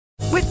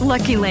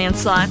Lucky Land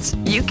Slots,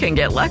 you can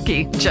get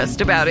lucky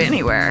just about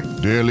anywhere.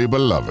 Dearly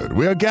beloved,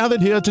 we are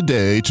gathered here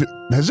today to...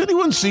 Has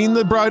anyone seen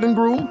the bride and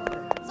groom?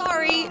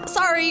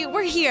 Sorry,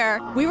 we're here.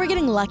 We were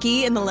getting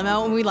lucky in the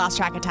limo and we lost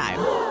track of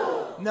time.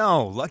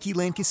 No, Lucky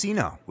Land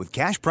Casino, with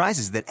cash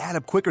prizes that add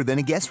up quicker than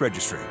a guest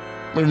registry.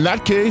 In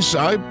that case,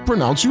 I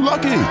pronounce you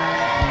lucky.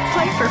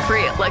 Play for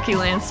free at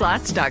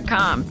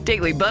LuckyLandSlots.com.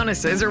 Daily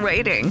bonuses are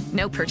waiting.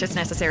 No purchase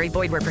necessary.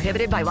 Void where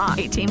prohibited by law.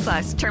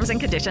 18+. Terms and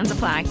conditions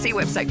apply. See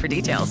website for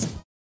details.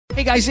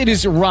 Hey guys, it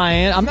is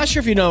Ryan. I'm not sure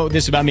if you know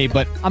this about me,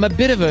 but I'm a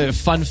bit of a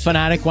fun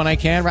fanatic when I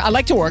can. I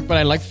like to work, but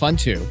I like fun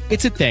too.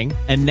 It's a thing.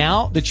 And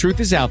now the truth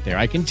is out there.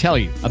 I can tell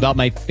you about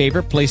my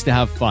favorite place to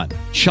have fun.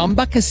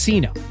 Chumba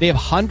Casino. They have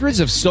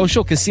hundreds of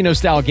social casino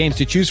style games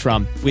to choose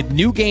from with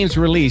new games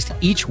released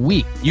each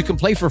week. You can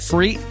play for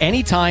free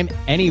anytime,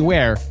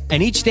 anywhere.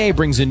 And each day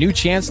brings a new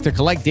chance to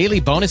collect daily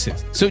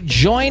bonuses. So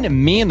join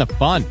me in the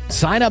fun.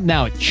 Sign up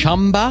now at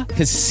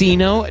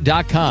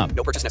ChumbaCasino.com.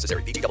 No purchase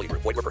necessary. VGW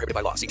Group. Void where prohibited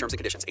by law. See terms and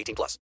conditions.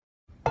 18+.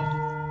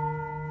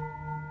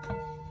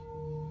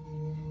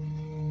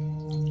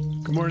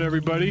 Good morning,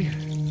 everybody.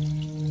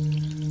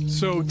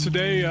 So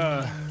today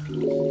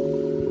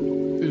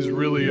is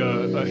really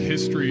a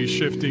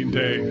history-shifting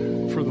day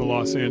for the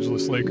Los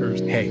Angeles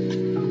Lakers. Hey,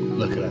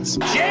 look at us.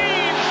 James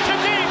to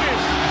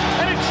Davis,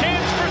 and a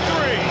chance for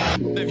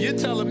three. If you're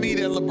telling me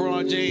that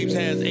LeBron James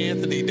has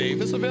Anthony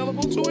Davis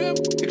available to him,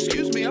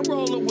 excuse me, I'm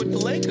rolling with the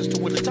Lakers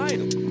to win the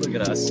title. Look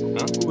at us.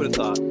 Huh? Who would have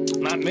thought?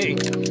 Not me.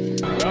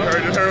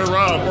 Turn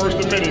around, first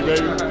of many,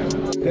 baby.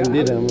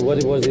 Indeed,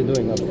 what was he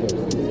doing upstairs?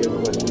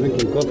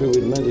 Drinking coffee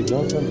with Magic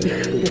Johnson?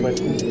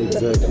 Exactly.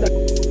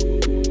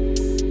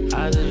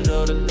 I just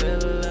wrote a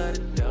little letter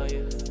to tell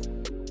you.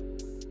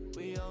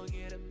 We don't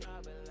get a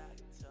problem like I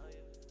tell you.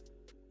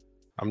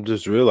 I'm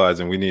just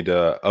realizing we need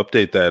to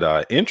update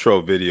that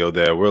intro video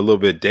there. We're a little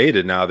bit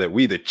dated now that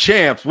we the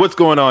champs. What's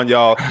going on,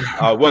 y'all?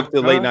 Welcome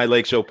to the Late Night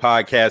Lake Show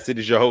podcast. It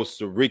is your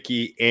hosts,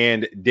 Ricky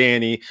and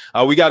Danny.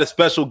 We got a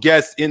special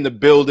guest in the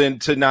building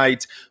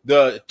tonight,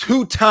 the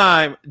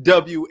two-time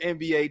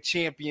WNBA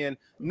champion,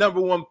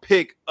 #1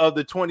 pick of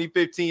the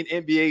 2015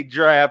 NBA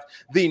draft,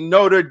 the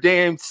Notre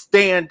Dame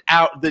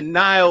standout, the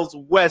Niles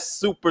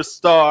West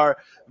superstar,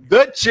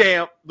 the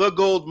champ, the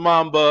Gold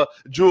Mamba,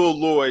 Jewell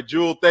Loyd.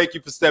 Jewell, thank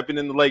you for stepping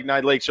in the Late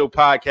Night Lake Show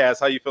podcast.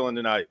 How you feeling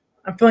tonight?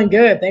 I'm feeling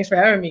good. Thanks for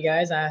having me,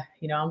 guys. I'm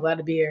glad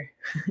to be here.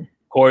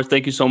 Of course,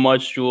 thank you so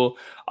much, Jewell.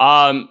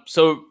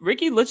 So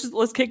Ricky,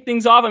 let's kick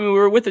things off. I mean,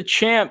 we're with a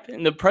champ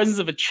in the presence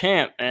of a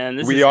champ, and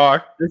this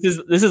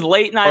is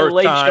Late Night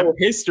Lake Show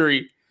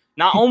history.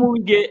 Not only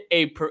we get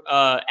a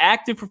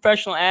active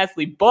professional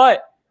athlete,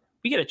 but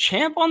we get a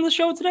champ on the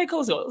show today.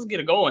 Let's get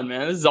it going,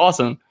 man. This is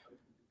awesome.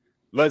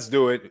 Let's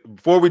do it.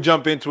 Before we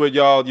jump into it,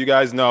 y'all, you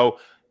guys know,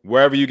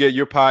 wherever you get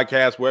your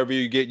podcast, wherever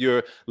you get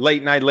your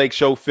Late Night Lake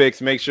Show fix,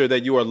 make sure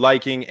that you are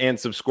liking and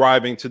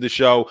subscribing to the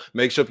show.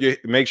 Make sure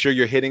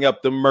you're hitting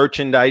up the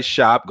merchandise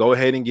shop. Go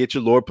ahead and get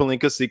your Lord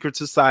Pelinka Secret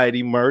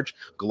Society merch,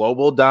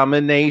 Global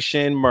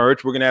Domination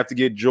merch. We're gonna have to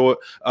get Jewell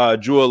a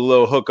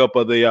little hookup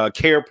of the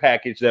care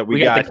package that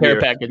we got the care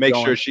here. package Make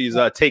going. sure she's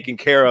taken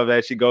care of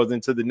as she goes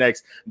into the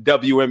next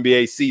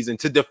WNBA season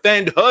to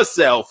defend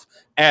herself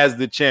as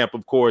the champ,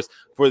 of course,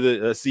 for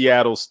the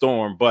Seattle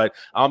Storm. But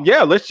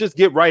let's just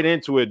get right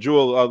into it.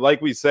 Jewell,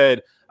 like we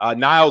said,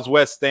 Niles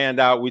West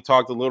standout. We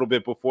talked a little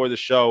bit before the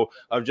show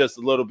of just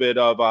a little bit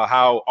of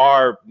how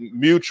our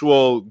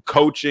mutual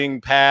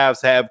coaching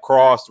paths have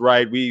crossed,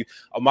 right?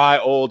 My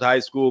old high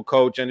school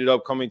coach ended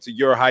up coming to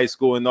your high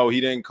school, and though he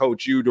didn't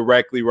coach you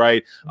directly,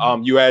 right,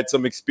 you had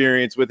some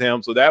experience with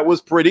him. So that was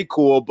pretty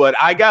cool. But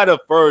I got to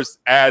first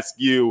ask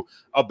you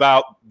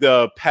about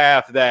the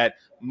path that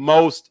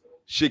most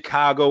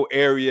Chicago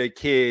area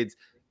kids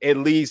at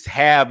least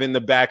have in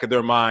the back of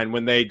their mind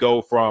when they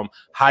go from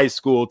high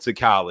school to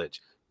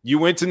college. You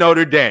went to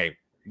Notre Dame.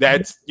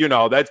 That's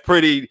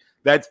pretty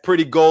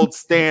gold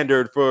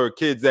standard for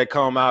kids that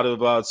come out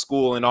of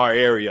school in our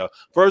area.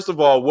 First of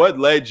all, what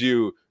led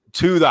you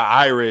to the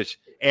Irish?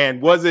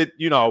 And was it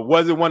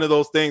one of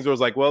those things where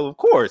it's like, well, of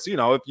course,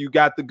 if you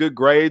got the good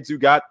grades, you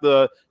got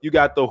the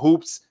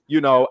hoops,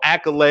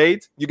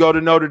 accolades, you go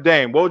to Notre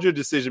Dame. What was your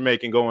decision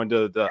making going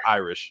to the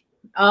Irish?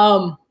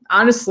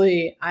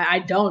 Honestly, I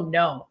don't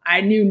know. I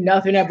knew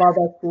nothing about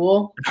that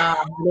school.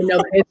 I didn't know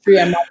the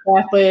history. I'm not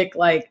Catholic.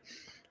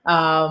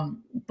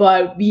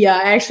 But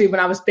actually,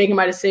 when I was making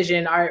my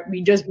decision,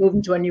 we just moved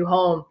into a new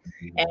home,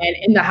 and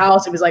in the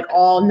house, it was like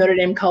all Notre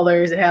Dame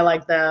colors. It had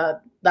like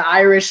the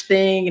Irish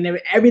thing,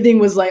 and everything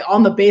was like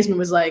on the basement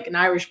was like an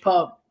Irish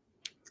pub.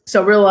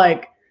 So we're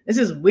like, this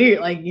is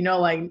weird. I don't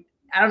know,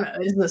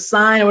 is the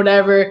sign or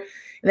whatever.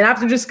 And then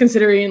after just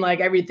considering like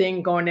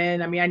everything going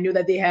in, I mean, I knew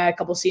that they had a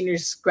couple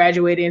seniors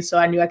graduating, so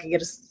I knew I could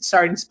get a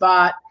starting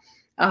spot.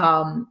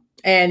 And,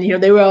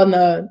 they were on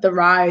the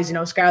rise,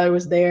 Skylar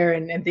was there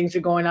and things were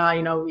going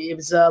on, it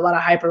was a lot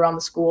of hype around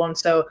the school. And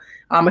so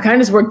it kind of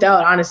just worked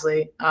out,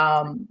 honestly.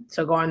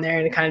 So going there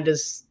and it kind of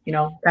just,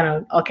 kind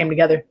of all came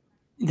together.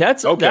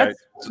 That's okay.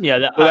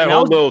 That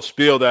whole little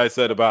spiel that I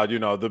said about, the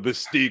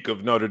mystique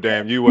of Notre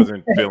Dame, you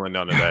wasn't feeling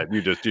none of that.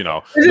 You just,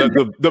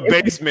 the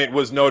basement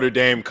was Notre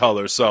Dame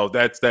color. So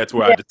that's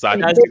where I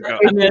decided to go.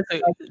 I mean,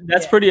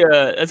 that's pretty,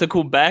 that's a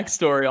cool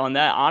backstory on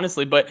that,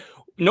 honestly. But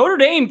Notre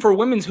Dame for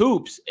women's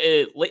hoops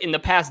in the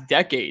past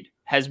decade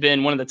has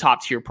been one of the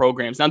top tier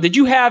programs. Now, did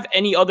you have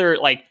any other,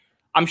 like,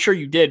 I'm sure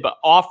you did, but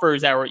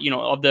offers that were,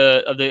 of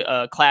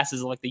the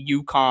classes like the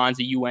UConns,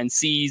 the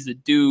UNCs, the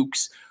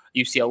Dukes,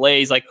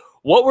 UCLAs, like,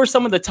 what were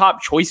some of the top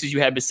choices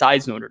you had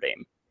besides Notre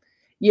Dame?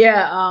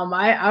 Yeah,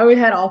 I always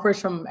had offers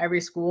from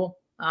every school,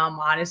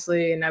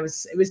 honestly, and it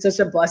was such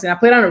a blessing. I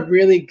played on a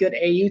really good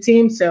AU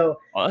team, so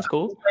that's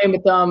cool. I was playing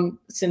with them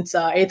since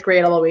 8th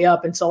grade all the way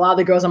up, and so a lot of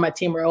the girls on my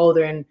team were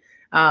older, and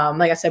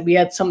like I said, we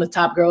had some of the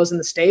top girls in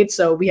the state,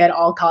 so we had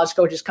all college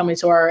coaches coming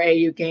to our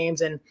AU games,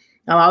 and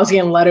I was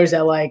getting letters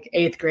at like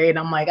 8th grade, and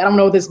I'm like, I don't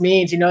know what this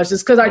means, it's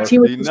just because our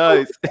team was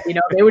nice.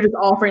 They were just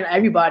offering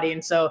everybody,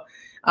 and so.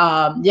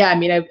 I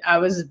mean, I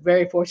was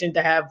very fortunate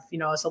to have,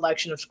 a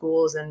selection of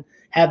schools and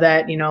have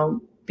that,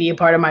 be a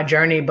part of my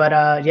journey. But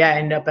I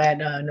ended up at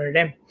Notre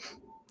Dame.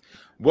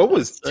 What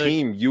was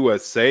Team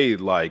USA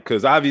like?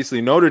 Because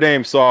obviously Notre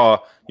Dame saw,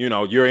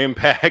 your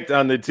impact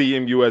on the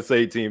Team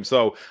USA team.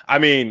 So, I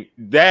mean,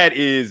 that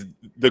is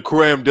the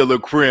creme de la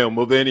creme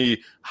of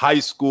any high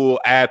school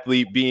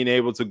athlete being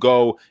able to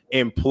go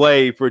and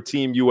play for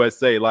Team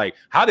USA. Like,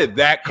 how did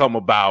that come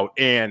about?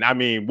 And, I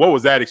mean, what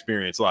was that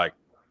experience like?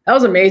 That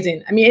was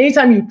amazing. I mean,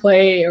 anytime you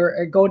play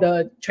or go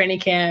to training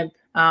camp,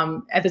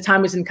 at the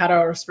time it was in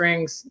Colorado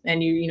Springs,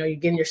 and you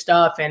get in your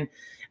stuff, and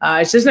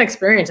it's just an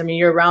experience. I mean,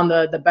 you're around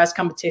the best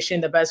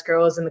competition, the best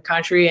girls in the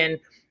country, and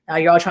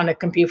you're all trying to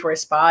compete for a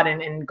spot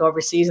and go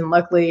overseas. And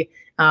luckily,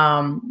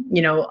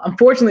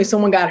 unfortunately,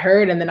 someone got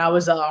hurt, and then I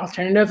was an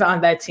alternative on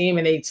that team,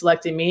 and they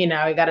selected me. And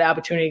I got an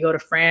opportunity to go to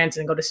France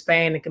and go to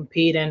Spain and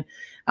compete. And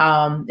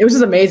it was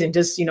just amazing.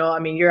 Just, I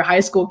mean, you're a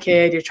high school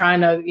kid. You're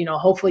trying to,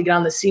 hopefully get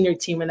on the senior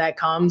team when that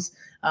comes,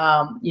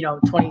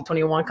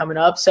 2021 coming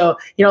up. So,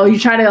 you're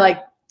trying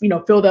to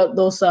fill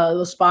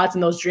those spots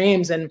and those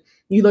dreams. And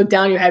you look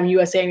down, you're having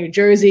USA in your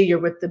jersey. You're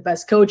with the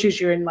best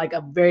coaches. You're in like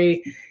a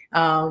very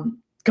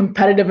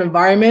competitive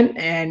environment.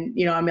 And,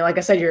 I mean, like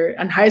I said, you're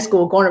in high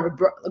school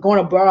going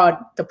abroad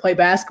to play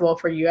basketball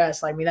for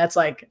US. I mean, that's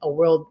like a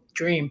world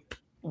dream.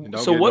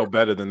 So what? No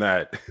better than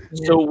that.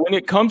 So when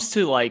it comes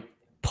to like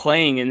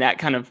playing in that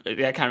kind of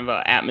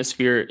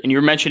atmosphere, and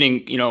you're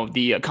mentioning,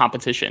 the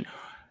competition,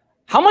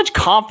 how much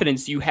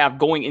confidence do you have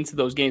going into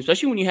those games,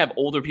 especially when you have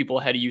older people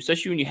ahead of you,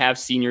 especially when you have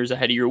seniors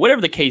ahead of you, or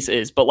whatever the case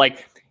is, but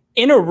like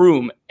in a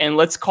room, and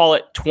let's call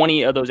it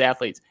 20 of those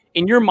athletes,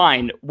 in your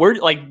mind, where,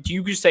 like, do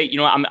you just say,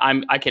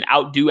 I can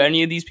outdo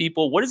any of these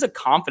people? What is the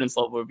confidence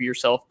level of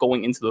yourself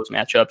going into those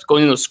matchups,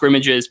 going into those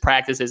scrimmages,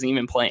 practices, and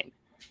even playing?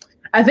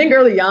 I think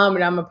early on,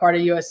 when I'm a part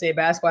of USA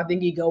basketball, I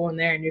think you go in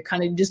there and you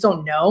kind of just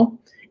don't know.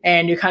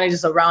 And you're kind of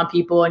just around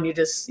people, and you're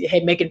just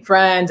making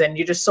friends, and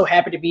you're just so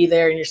happy to be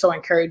there, and you're so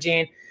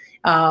encouraging.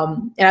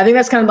 And I think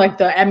that's kind of like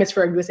the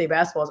atmosphere of USA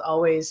basketball is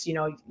always,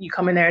 you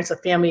come in there, it's a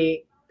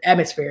family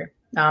atmosphere.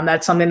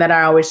 That's something that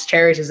I always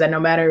cherish, is that no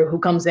matter who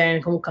comes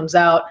in, who comes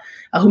out,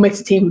 who makes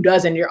a team, who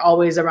doesn't, you're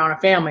always around a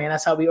family. And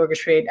that's how we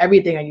orchestrate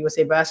everything at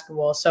USA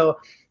basketball. So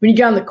when you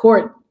get on the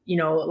court,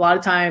 a lot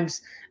of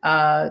times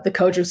the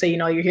coach will say,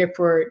 you're here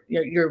for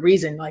your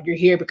reason. Like, you're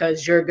here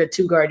because you're a good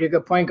two guard, you're a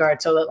good point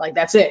guard. So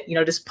that's it,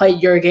 just play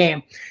your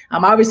game.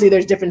 Obviously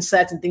there's different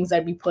sets and things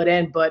that we put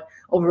in, but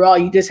overall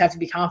you just have to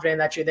be confident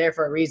that you're there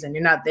for a reason.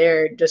 You're not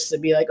there just to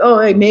be like, oh,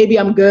 hey, maybe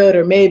I'm good,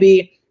 or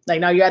maybe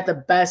now you're at the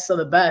best of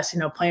the best,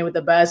 playing with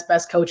the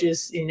best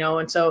coaches,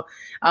 and so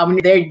when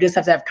you're there, you just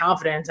have to have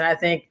confidence. And I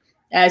think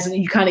as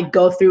you kind of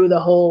go through the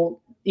whole,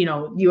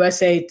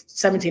 USA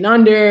 17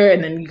 under,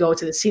 and then you go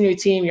to the senior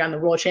team, you're on the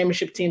world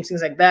championship teams,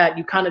 things like that,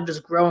 you kind of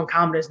just grow in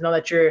confidence, know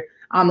that you're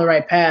on the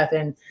right path.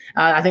 And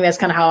I think that's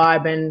kind of how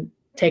I've been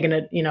taking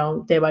it,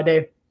 day by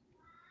day.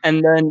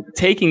 And then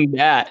taking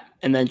that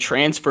and then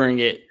transferring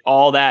it,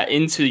 all that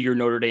into your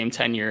Notre Dame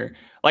tenure,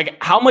 like,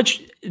 how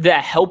much did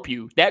that help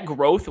you, that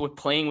growth with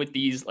playing with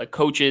these like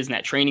coaches and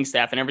that training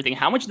staff and everything?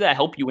 How much did that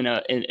help you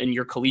in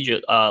your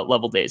collegiate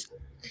level days?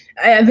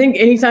 I think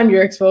anytime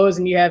you're exposed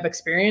and you have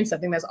experience, I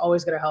think that's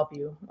always going to help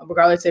you,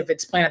 regardless if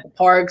it's playing at the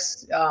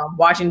parks,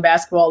 watching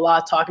basketball a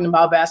lot, talking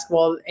about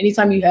basketball.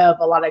 Anytime you have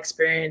a lot of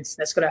experience,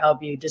 that's going to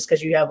help you, just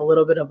because you have a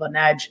little bit of an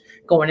edge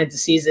going into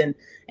season.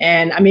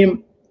 And I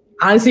mean,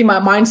 honestly, my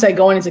mindset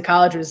going into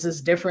college was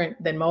just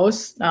different than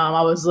most.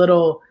 I was a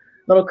little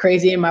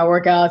crazy in my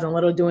workouts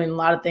and doing a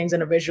lot of things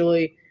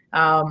individually,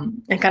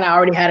 and kind of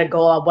already had a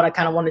goal of what I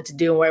kind of wanted to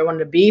do and where I wanted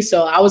to be.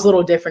 So I was a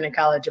little different in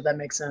college, if that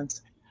makes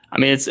sense. I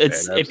mean, it's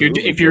if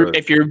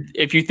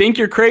you think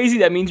you're crazy,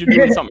 that means you're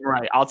doing something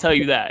right. I'll tell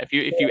you that.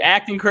 If you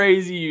acting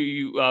crazy,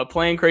 you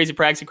playing crazy,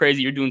 practicing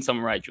crazy, you're doing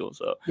something right, Jules.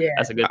 So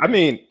that's a good thing. I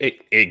mean,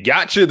 it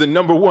got you the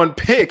number one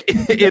pick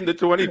in the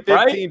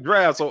 2015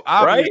 draft. So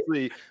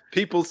obviously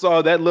people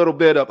saw that little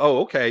bit of, oh,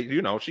 okay,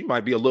 she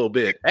might be a little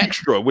bit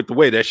extra with the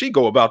way that she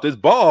go about this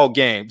ball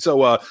game.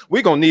 So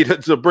we're gonna need her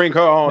to bring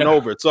her on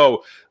over.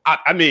 So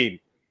I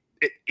mean,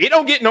 it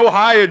don't get no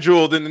higher,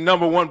 Jewel, than the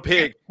number 1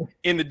 pick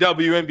in the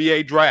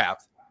WNBA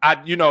draft.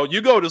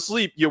 You go to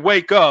sleep, you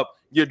wake up,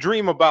 you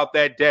dream about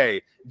that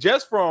day.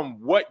 Just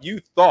from what you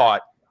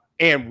thought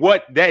and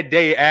what that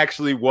day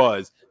actually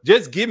was,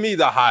 just give me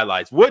the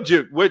highlights.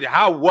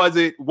 How was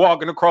it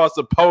walking across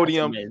the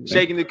podium,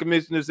 shaking the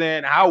commissioner's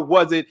hand? How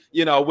was it?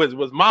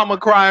 Was mama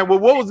crying?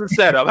 What was the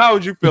setup? How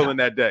was you feeling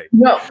that day?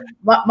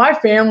 My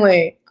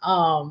family,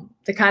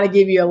 to kind of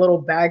give you a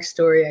little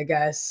backstory, I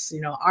guess,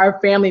 our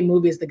family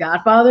movie is The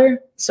Godfather.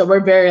 So we're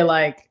very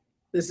like,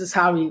 this is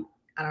how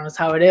I don't know, it's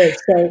how it is.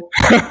 So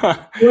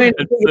doing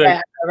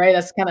that, right?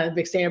 That's kind of a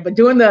big standard. But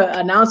doing the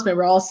announcement,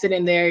 we're all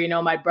sitting there,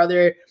 my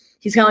brother,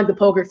 he's kind of like the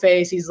poker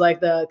face. He's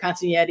like the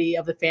consigliere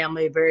of the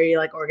family, very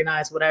like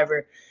organized,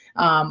 whatever.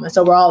 And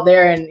so we're all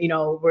there, and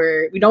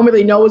we don't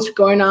really know what's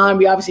going on.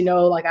 We obviously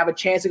know like I have a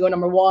chance to go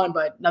number 1,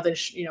 but nothing,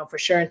 for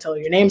sure until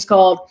your name's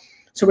called.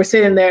 So we're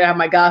sitting there. I have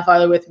my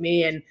godfather with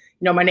me, and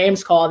my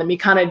name's called, and we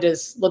kind of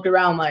just looked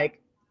around like,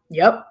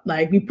 yep,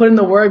 like we put in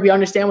the work, we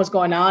understand what's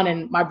going on.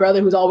 And my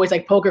brother, who's always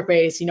like poker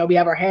face, we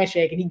have our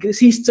handshake, and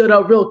he stood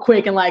up real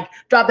quick and like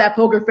dropped that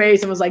poker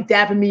face and was like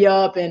dapping me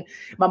up. And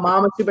my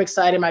mom was super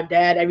excited, my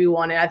dad,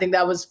 everyone. And I think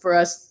that was for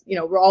us,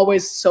 we're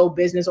always so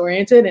business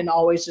oriented and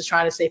always just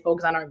trying to stay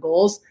focused on our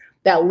goals.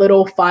 That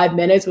little 5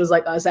 minutes was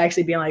like us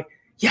actually being like,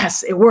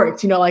 yes, it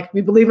worked. Like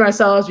we believe in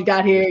ourselves. We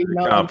got here.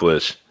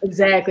 Accomplish.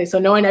 Exactly. So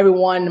knowing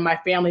everyone in my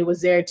family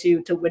was there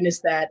to witness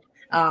that,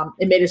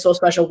 it made it so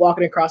special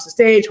walking across the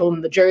stage,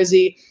 holding the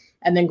jersey,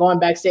 and then going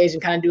backstage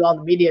and kind of do all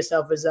the media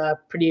stuff was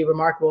pretty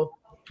remarkable.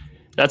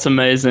 That's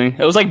amazing.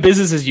 It was like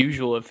business as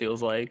usual, it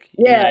feels like.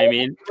 Yeah. I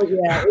mean?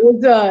 Yeah. It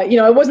was,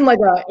 it wasn't like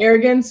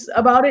arrogance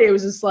about it. It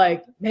was just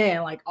like,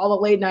 man, like all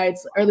the late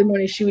nights, early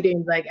morning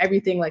shootings, like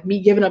everything, like me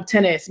giving up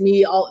tennis,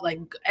 like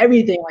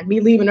everything, like me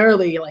leaving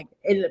early, like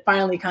it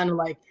finally kind of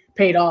like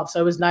paid off.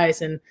 So it was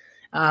nice. And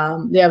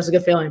it was a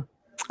good feeling.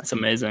 That's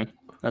amazing.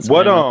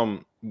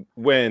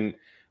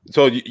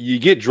 So you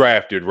get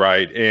drafted,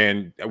 right?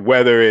 And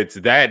whether it's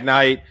that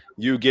night,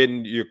 you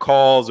getting your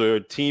calls or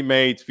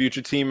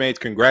future teammates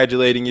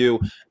congratulating you,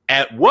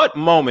 at what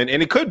moment,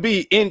 and it could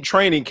be in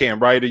training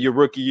camp, right, or your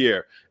rookie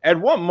year, at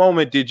what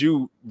moment did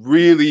you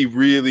really,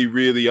 really,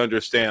 really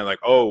understand, like,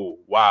 oh,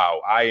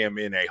 wow, I am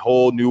in a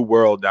whole new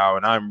world now,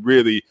 and I'm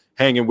really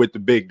hanging with the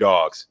big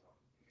dogs?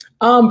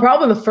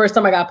 Probably the first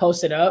time I got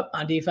posted up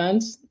on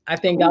defense. I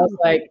think I was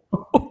like –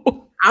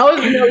 I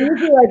was,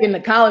 usually like in the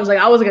college, like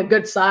I was like a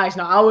good size.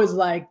 I was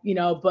like,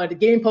 but the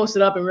game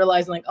posted up and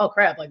realizing like, oh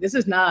crap, like this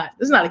is not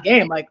a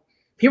game. Like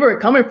people are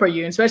coming for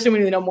you, and especially when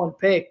you're the number 1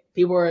 pick.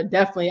 People are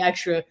definitely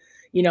extra,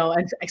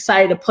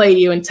 excited to play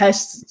you and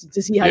test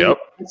to see how you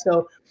do.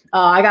 So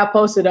I got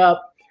posted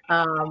up,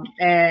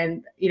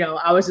 and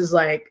I was just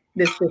like,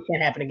 this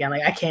can't happen again.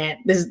 Like I can't.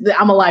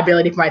 I'm a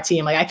liability for my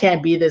team. Like I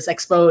can't be this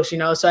exposed.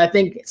 So I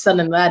think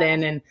sending that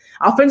in, and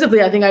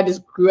offensively, I think I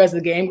just grew as the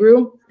game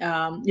grew.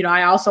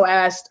 I also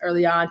asked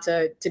early on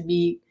to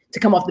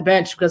come off the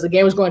bench because the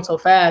game was going so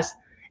fast,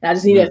 and I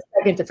just needed a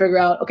second to figure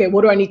out, okay,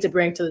 what do I need to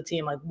bring to the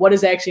team? Like what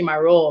is actually my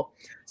role?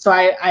 So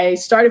I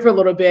started for a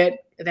little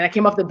bit, and then I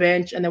came off the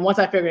bench, and then once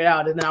I figured it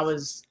out, and then I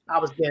was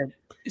good.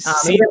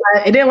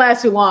 It didn't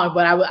last too long,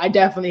 but I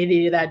definitely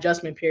needed that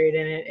adjustment period,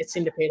 and it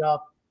seemed to pay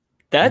off.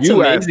 That's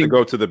you amazing. Asked to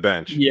go to the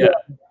bench. Yeah.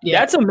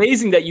 That's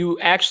amazing that you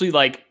actually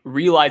like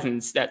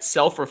realizing that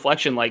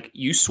self-reflection, like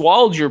you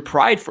swallowed your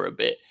pride for a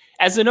bit.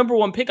 As the number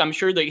 1 pick, I'm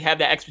sure that you have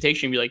that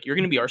expectation. Be like, you're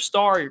going to be our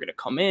star. You're going to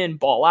come in,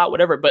 ball out,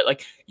 whatever. But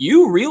like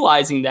you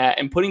realizing that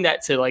and putting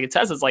that to like a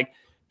test, it's like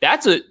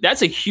that's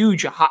a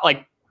huge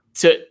like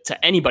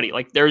to anybody.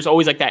 Like there's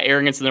always like that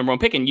arrogance in the number 1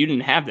 pick, and you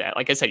didn't have that.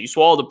 Like I said, you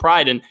swallowed the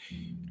pride, and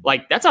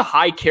like that's a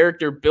high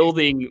character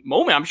building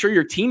moment. I'm sure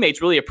your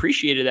teammates really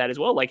appreciated that as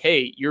well. Like,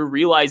 hey, you're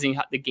realizing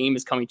how the game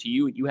is coming to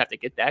you, and you have to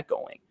get that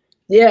going.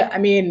 Yeah, I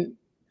mean,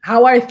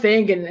 how I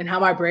think and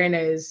how my brain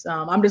is,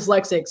 I'm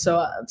dyslexic,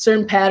 so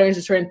certain patterns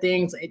and certain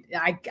things,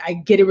 I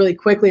get it really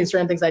quickly, and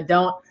certain things I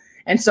don't.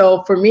 And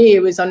so for me,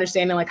 it was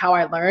understanding like how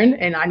I learn,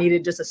 and I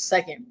needed just a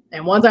second.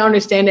 And once I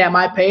understand it at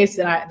my pace,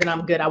 then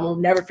I'm good. I will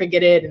never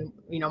forget it, and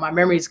my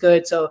memory is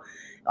good. So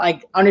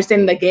like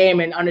understanding the game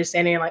and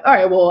understanding like, all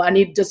right, well, I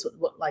need just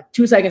like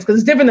 2 seconds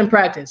because it's different than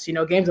practice.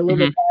 Games a little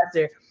bit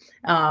faster.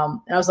 And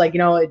I was like,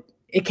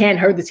 it can't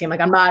hurt the team. Like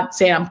I'm not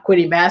saying I'm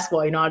quitting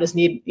basketball. I just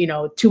need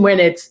 2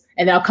 minutes,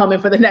 and then I'll come in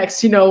for the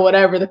next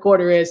whatever the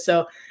quarter is.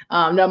 So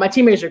no, my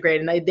teammates are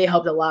great, and they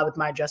helped a lot with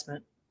my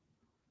adjustment.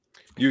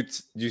 You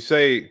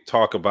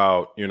talk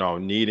about,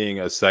 needing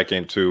a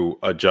second to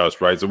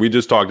adjust, right? So we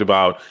just talked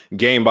about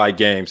game by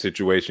game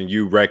situation,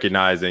 you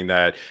recognizing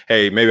that,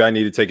 hey, maybe I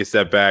need to take a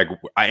step back.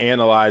 I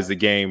analyze the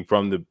game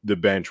from the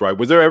bench, right?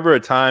 Was there ever a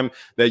time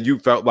that you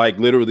felt like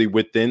literally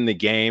within the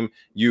game,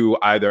 you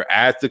either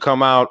asked to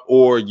come out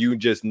or you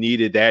just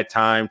needed that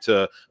time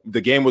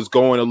the game was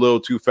going a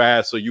little too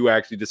fast, so you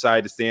actually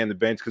decided to stay on the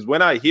bench? Because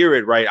when I hear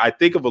it, right, I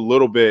think of a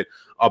little bit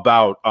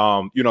about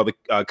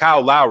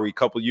Kyle Lowry a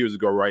couple of years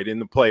ago, right, in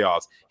the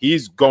playoffs.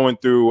 He's going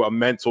through a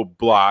mental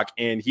block,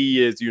 and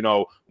he is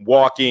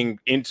walking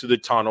into the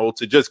tunnel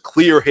to just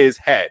clear his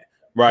head,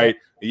 right?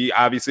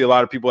 Obviously, a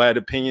lot of people had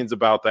opinions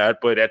about that,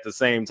 but at the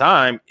same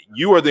time,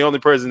 you are the only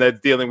person that's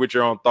dealing with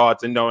your own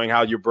thoughts and knowing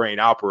how your brain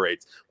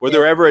operates. Were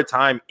there ever a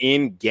time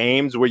in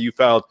games where you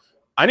felt,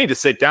 I need to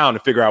sit down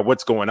and figure out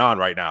what's going on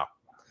right now?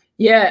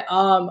 Yeah,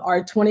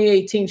 our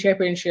 2018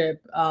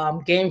 championship,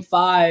 game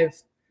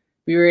 5,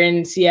 we were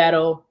in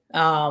Seattle,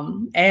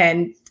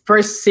 and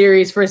first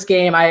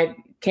game, I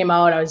came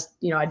out,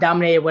 I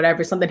dominated,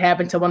 whatever. Something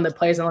happened to one of the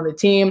players on the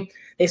team.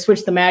 They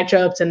switched the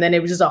matchups, and then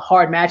it was just a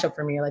hard matchup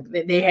for me. Like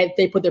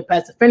they put their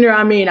best defender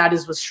on me, and I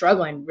just was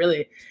struggling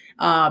really.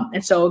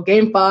 And so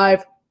game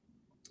 5,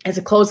 it's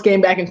a close game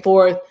back and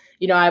forth.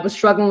 I was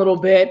struggling a little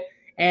bit,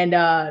 and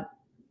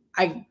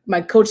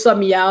my coach subbed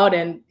me out,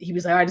 and he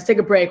was like, "All right, just take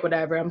a break,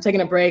 whatever." I'm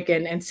taking a break,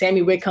 and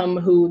Sammy Wickham,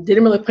 who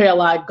didn't really play a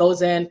lot,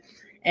 goes in,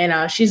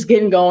 and she's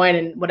getting going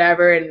and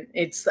whatever. And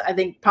it's, I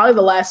think, probably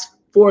the last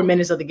 4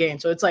 minutes of the game,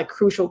 so it's like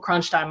crucial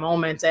crunch time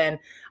moments. And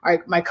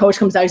my coach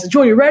comes out, he says,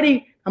 "Joel, you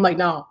ready?" I'm like,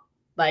 "No,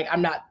 like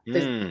I'm not.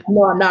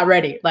 No, I'm not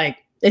ready." Like,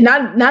 and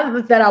not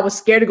that I was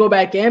scared to go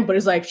back in, but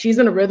it's like she's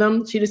in a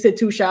rhythm. She just hit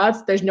 2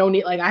 shots. There's no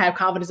need. Like, I have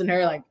confidence in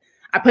her. Like,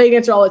 I play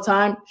against her all the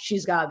time.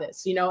 She's got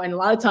this, And a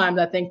lot of times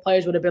I think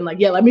players would have been like,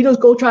 "Yeah, let me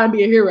just go try and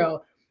be a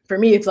hero." For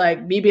me, it's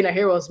like me being a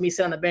hero is me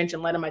sitting on the bench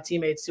and letting my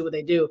teammates do what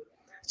they do.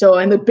 So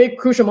in the big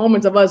crucial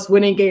moments of us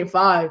winning game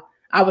 5,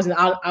 I was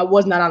not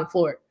on the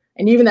floor.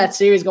 And even that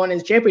series going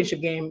into the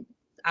championship game,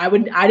 I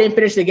didn't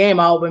finish the game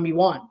out when we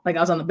won. Like,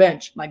 I was on the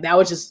bench. Like, that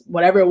was just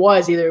whatever it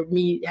was, either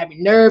me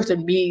having nerves or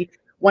me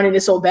wanting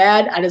it so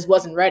bad, I just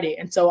wasn't ready.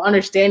 And so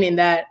understanding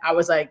that, I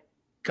was like,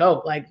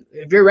 go. Like,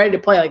 if you're ready to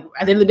play, like,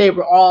 at the end of the day,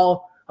 we're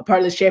all a part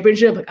of this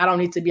championship. Like, I don't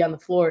need to be on the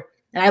floor.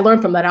 And I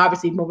learned from that,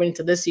 obviously, moving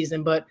into this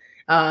season. But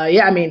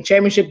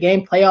championship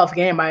game, playoff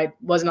game, I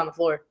wasn't on the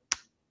floor.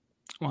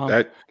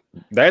 Wow.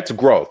 That's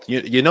growth.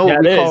 You know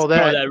what we call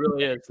that? No, that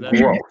really is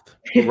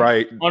growth,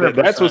 right?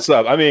 That's what's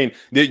up. I mean,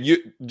 you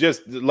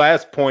just the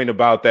last point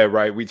about that,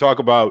 right? We talk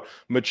about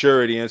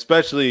maturity, and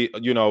especially,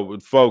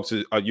 with folks,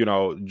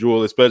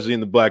 Jewel, especially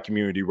in the Black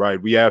community,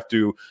 right? We have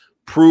to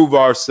prove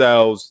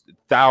ourselves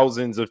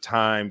thousands of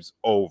times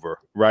over,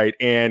 right?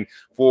 And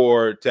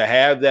to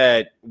have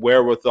that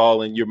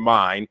wherewithal in your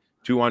mind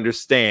to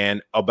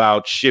understand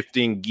about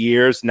shifting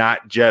gears,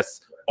 not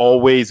just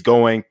always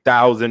going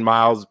 1,000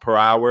 miles per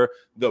hour,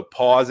 the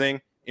pausing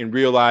and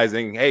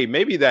realizing, hey,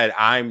 maybe that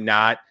I'm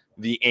not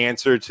the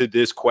answer to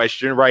this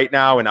question right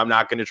now, and I'm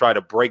not going to try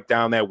to break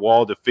down that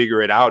wall to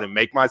figure it out and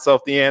make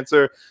myself the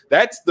answer.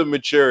 That's the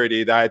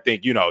maturity that I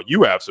think,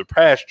 you have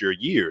surpassed your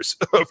years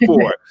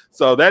for.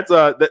 So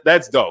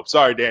that's dope.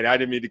 Sorry, Danny, I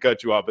didn't mean to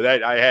cut you off, but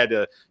I had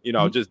to,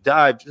 just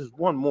dive just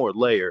one more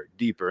layer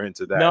deeper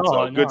into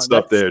that. Good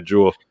stuff there,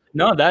 Jewel.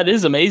 No, that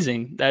is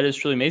amazing. That is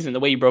truly amazing. The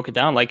way you broke it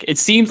down. Like, it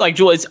seems like,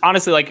 Jewel, it's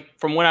honestly, like,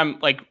 from when I'm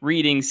like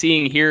reading,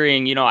 seeing,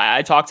 hearing,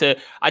 I talk to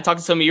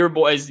some of your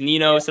boys,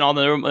 Ninos and all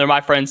they're my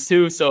friends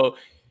too. So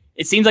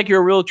it seems like you're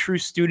a real true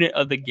student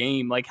of the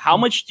game. Like, how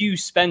much do you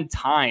spend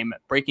time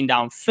breaking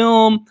down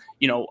film?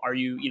 Are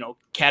you,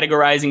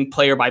 categorizing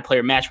player by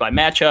player, match by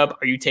matchup?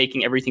 Are you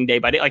taking everything day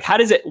by day? Like,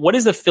 what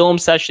is the film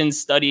session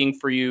studying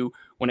for you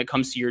when it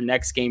comes to your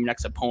next game,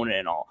 next opponent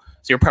and all?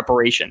 So your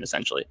preparation,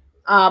 essentially.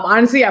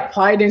 Honestly, I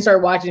probably didn't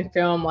start watching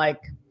film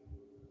like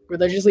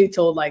religiously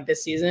till like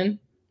this season,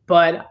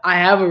 but I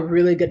have a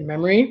really good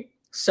memory.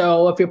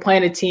 So if you're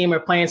playing a team or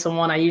playing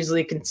someone, I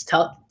usually can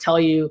tell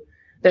you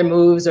their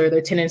moves or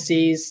their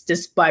tendencies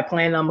just by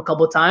playing them a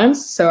couple of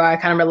times. So I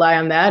kind of rely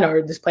on that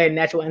or just play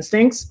natural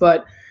instincts.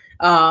 But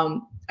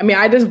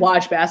I just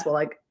watch basketball.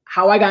 Like,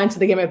 how I got into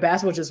the game of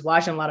basketball, just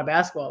watching a lot of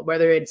basketball,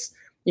 whether it's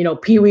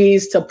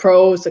peewees to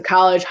pros to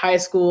college, high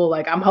school.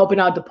 Like, I'm helping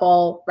out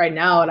DePaul right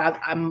now, and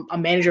I'm a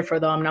manager for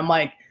them, and I'm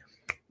like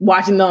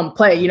watching them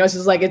play. It's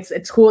just like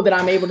it's cool that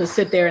I'm able to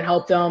sit there and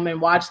help them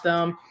and watch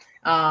them,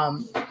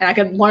 and I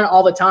can learn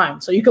all the time.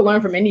 So you can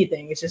learn from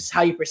anything. It's just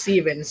how you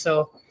perceive it. And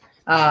so,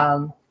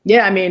 my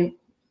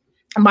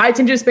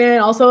attention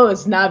span also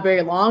is not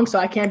very long, so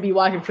I can't be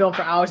watching film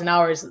for hours and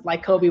hours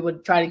like Kobe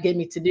would try to get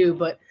me to do.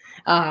 But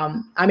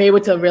I'm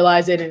able to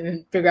realize it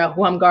and figure out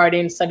who I'm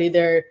guarding, study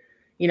their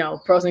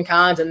pros and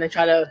cons, and then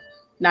try to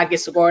not get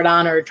scored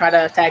on or try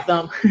to attack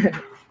them.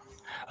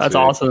 That's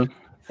awesome.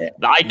 The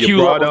IQ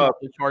brought up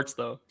the charts,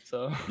 though.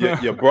 So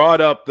you brought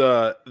up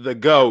the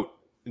GOAT,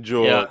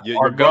 Jewel.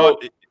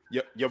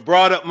 Yeah, you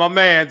brought up my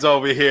man's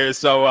over here,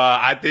 so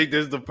I think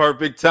this is the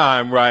perfect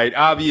time, right?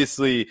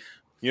 Obviously,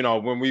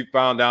 when we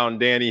found out,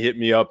 Danny hit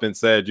me up and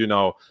said,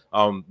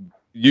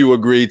 you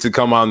agreed to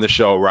come on the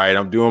show, right?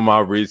 I'm doing my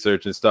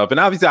research and stuff. And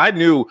obviously I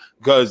knew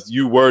because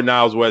you were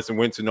Niles West and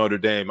went to Notre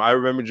Dame. I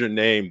remembered your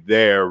name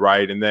there,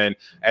 right? And then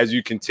as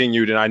you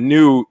continued, and I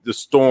knew the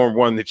Storm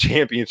won the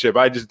championship,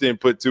 I just didn't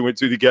put 2 and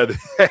 2 together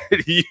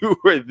that you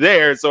were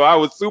there. So I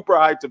was super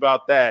hyped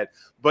about that.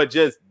 But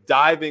just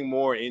diving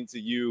more into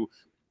you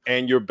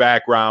and your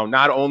background,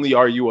 not only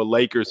are you a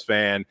Lakers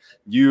fan,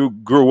 you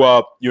grew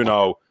up,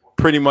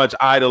 pretty much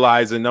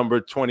idolizing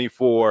number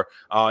 24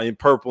 in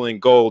purple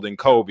and gold and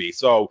Kobe.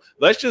 So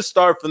let's just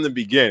start from the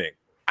beginning.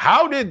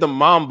 How did the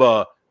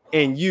Mamba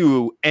and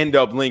you end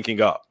up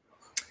linking up?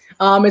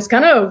 It's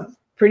kind of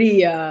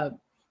pretty, I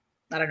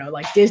don't know,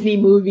 like Disney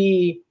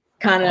movie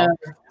kind of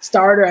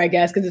starter, I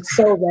guess, because it's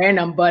so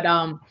random. But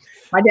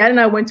my dad and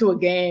I went to a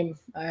game.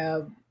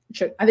 I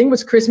think it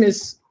was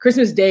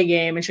Christmas Day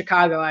game in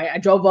Chicago. I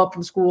drove up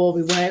from school.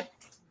 We went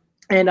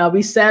and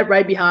we sat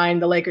right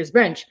behind the Lakers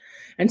bench.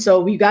 And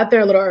so we got there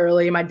a little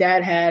early. My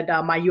dad had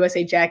my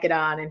USA jacket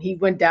on, and he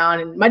went down.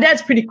 And my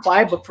dad's pretty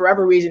quiet, but for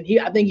whatever reason,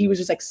 I think he was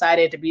just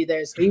excited to be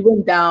there. So he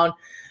went down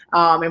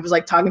and was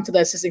like talking to the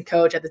assistant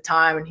coach at the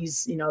time. And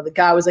he's, the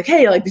guy was like,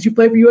 "Hey, like, did you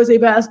play for USA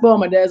basketball?"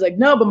 My dad's like,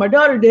 "No, but my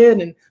daughter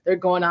did." And they're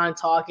going on and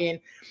talking.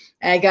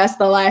 And I guess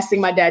the last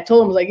thing my dad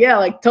told him was like, "Yeah,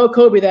 like tell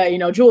Kobe that,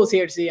 Jewel's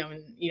here to see him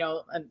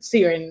and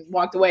see her," and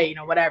walked away,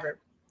 whatever.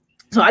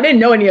 So I didn't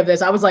know any of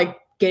this. I was like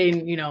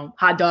getting,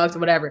 hot dogs or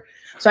whatever.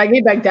 So I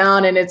get back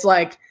down and it's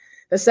like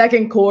the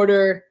second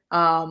quarter.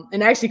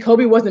 And actually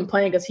Kobe wasn't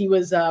playing because he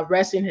was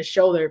resting his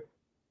shoulder.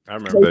 I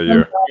remember that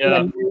year.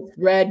 Yeah.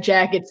 Red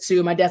jacket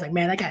suit. My dad's like,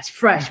 "Man, that guy's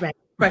fresh, man.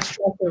 Fresh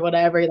or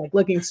whatever." Like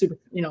looking super,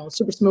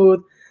 super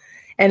smooth.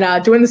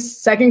 And during the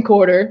second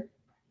quarter,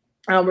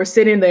 we're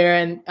sitting there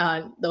and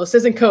the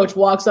assistant coach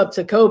walks up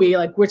to Kobe,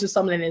 like whispers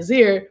something in his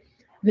ear.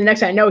 The next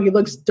thing I know, he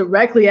looks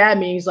directly at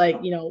me. He's like,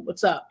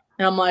 "What's up?"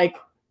 And I'm like,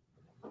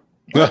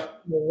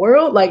 "What in the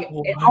world?" Like,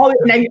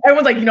 and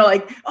everyone's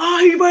like, "Oh,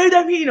 he waved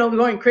at me,"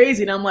 going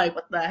crazy. And I'm like,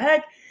 "What the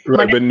heck?"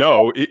 Right, but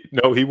no,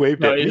 he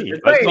waved at me.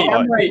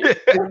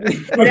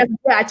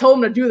 I told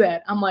him to do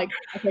that. I'm like,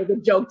 "Okay,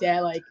 good joke,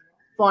 Dad. Like,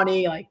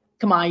 funny. Like,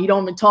 come on, you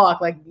don't even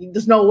talk. Like,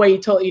 there's no way you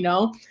told,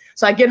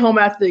 So I get home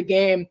after the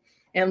game,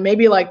 and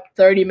maybe like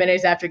 30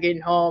 minutes after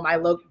getting home, I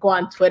go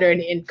on Twitter,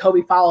 and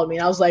Kobe followed me,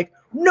 and I was like,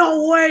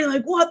 "No way!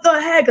 Like, what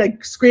the heck?"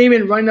 Like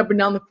screaming, running up and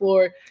down the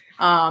floor,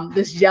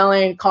 just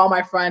yelling, "Call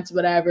my friends,"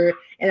 whatever.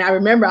 And I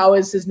remember I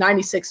was his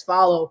 96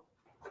 follow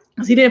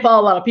because he didn't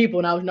follow a lot of people,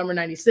 and I was number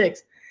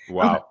 96.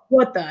 Wow! Like,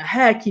 what the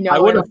heck? I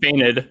would have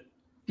fainted.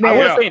 Man, I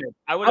would have fainted.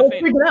 I was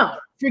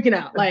freaking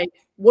out. Like,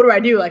 what do I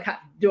do? Like,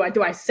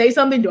 do I say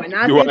something? Do I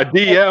not? Do I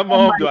DM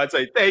him? Do I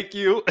say thank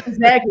you?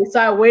 Exactly.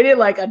 So I waited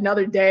like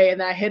another day, and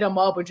then I hit him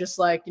up with just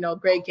like,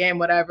 great game,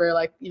 whatever.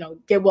 Like,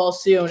 get well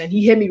soon. And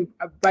he hit me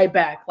right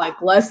back,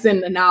 like less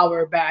than an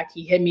hour back.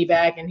 He hit me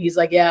back, and he's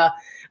like, "Yeah,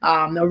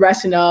 no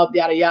resting up,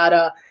 yada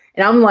yada."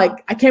 And I'm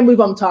like, I can't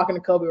believe I'm talking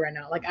to Kobe right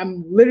now. Like,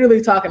 I'm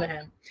literally talking to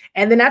him.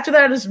 And then after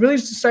that, I just really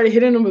started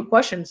hitting him with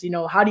questions.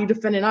 How do you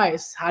defend an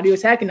ice? How do you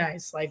attack an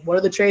ice? Like, what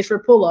are the trades for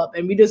pull up?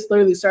 And we just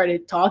literally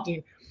started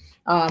talking.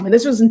 And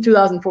this was in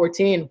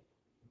 2014.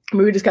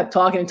 We just kept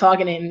talking.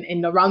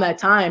 And around that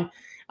time,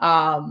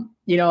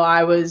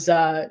 I was,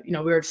 we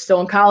were still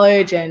in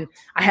college, and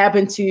I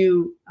happened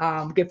to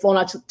get flown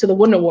out to the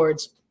Wooden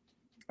Awards.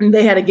 And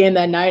they had a game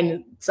that night,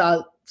 and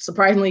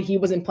surprisingly, he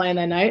wasn't playing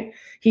that night.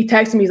 He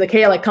texted me, he's like,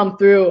 "Hey, like, come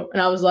through." And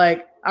I was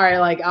like, "All right,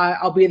 like,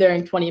 I'll be there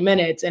in 20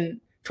 minutes.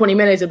 And 20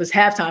 minutes, it was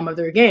halftime of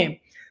their game.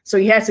 So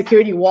he had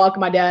security walk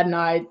my dad and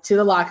I to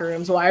the locker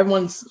rooms while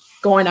everyone's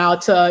going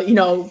out to,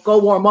 go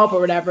warm up or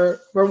whatever.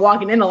 We're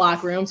walking in the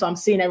locker room. So I'm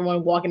seeing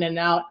everyone walking in and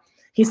out.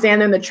 He's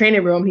standing in the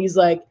training room. He's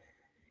like,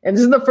 and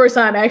this is the first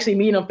time actually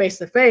meeting him face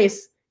to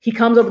face. He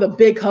comes up with a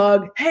big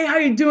hug. "Hey, how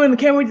you doing?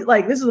 Can't wait.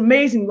 Like, this is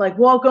amazing. Like,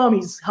 welcome."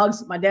 He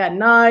hugs my dad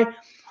and I.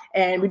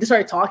 And we just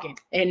started talking.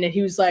 And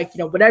he was like,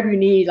 "Whatever you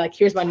need, like,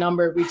 here's my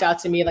number. Reach out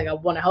to me. Like, I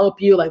want to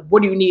help you. Like,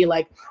 what do you need?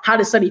 Like, how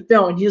to study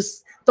film?" And he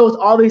just throws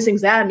all these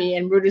things at me.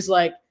 And we're just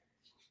like,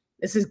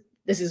 this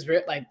is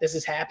real. Like, this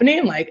is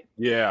happening. Like,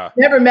 yeah.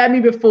 Never met me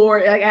before.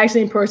 Like,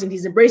 actually in person.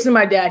 He's embracing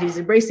my dad. He's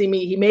embracing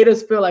me. He made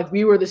us feel like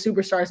we were the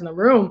superstars in the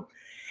room.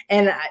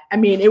 And I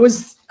mean, it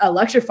was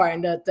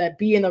electrifying to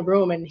be in the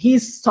room. And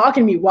he's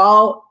talking to me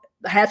while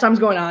the halftime's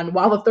going on,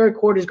 while the third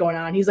quarter is going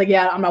on. He's like,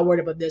 "Yeah, I'm not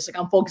worried about this. Like,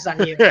 I'm focused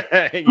on you." Yeah,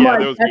 like,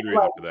 there was good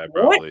reason for that,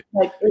 probably.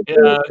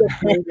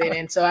 Like,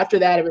 and so after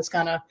that, it was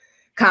kind of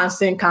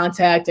constant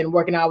contact and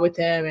working out with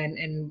him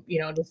and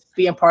just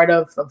being part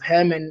of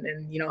him. And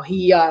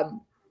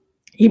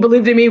he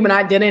believed in me when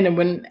I didn't, and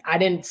when I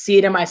didn't see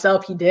it in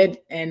myself, he did.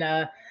 And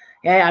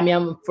I mean,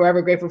 I'm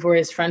forever grateful for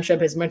his friendship,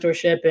 his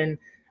mentorship, and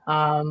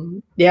I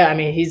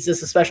mean, he's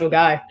just a special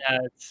guy.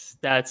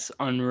 That's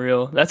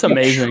unreal. That's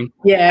amazing.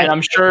 Yeah. And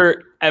I'm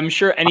sure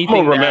anything.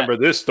 I'm gonna remember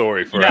this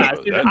story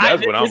forever. Yeah,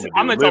 that's what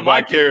I'm gonna do. Live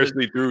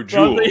vicariously through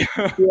Jewel. Yeah,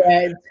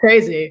 it's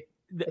crazy.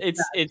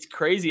 It's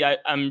crazy.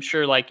 I'm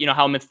sure, like,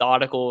 how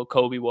methodical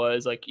Kobe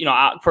was. Like,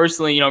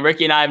 personally,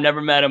 Ricky and I have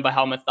never met him, but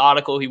how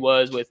methodical he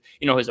was with,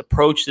 his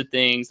approach to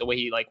things, the way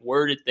he like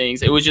worded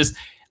things. It was just,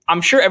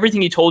 I'm sure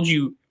everything he told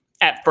you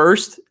at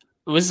first,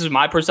 this is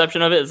my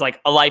perception of it, is like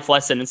a life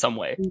lesson in some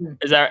way.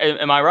 Mm-hmm.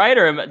 Am I right?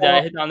 Or did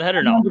I hit on the head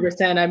or no?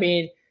 100%. I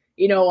mean,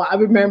 I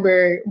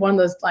remember one of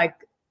those, like,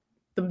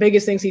 the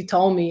biggest things he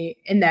told me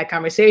in that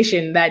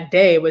conversation that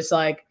day was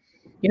like,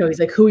 he's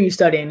like, "Who are you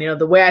studying?"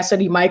 The way I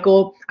studied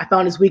Michael, I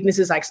found his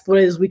weaknesses. I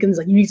exploited his weaknesses.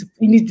 Like, you need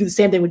to do the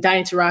same thing with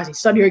Diana Taurasi.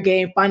 Study her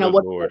game, find out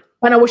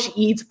what she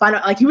eats, find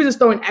out, like, he was just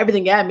throwing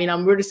everything at me.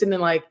 And we're just sitting there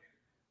like,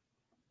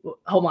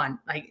 hold on.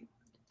 Like,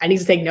 I need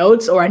to take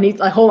notes, or I need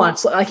like hold on.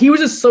 So, like he was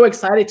just so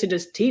excited to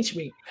just teach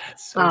me.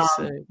 That's so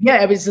sick.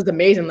 Yeah, it was just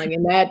amazing. Like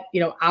in that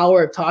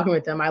hour of talking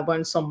with him, I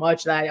learned so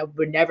much that I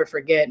would never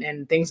forget,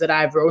 and things that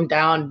I've written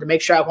down to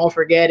make sure I won't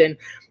forget, and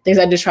things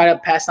I just try to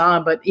pass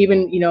on. But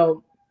even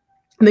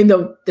I think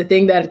the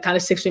thing that kind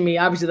of sticks with me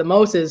obviously the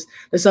most is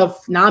the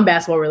stuff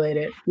non-basketball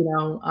related.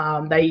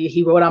 That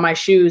he wrote on my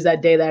shoes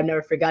that day that I've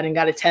never forgotten,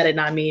 got it tatted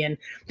on me, and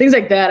things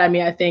like that. I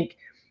mean, I think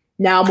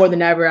now more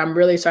than ever, I'm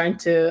really starting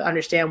to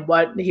understand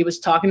what he was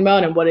talking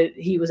about and what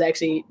he was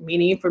actually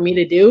meaning for me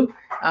to do,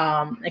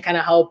 and kind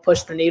of help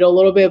push the needle a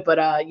little bit.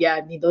 But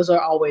yeah, those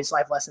are always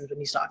life lessons when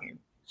he's talking.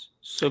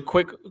 So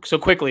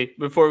quickly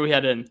before we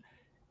head in,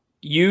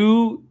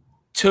 you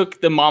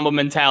took the Mamba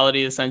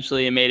mentality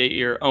essentially and made it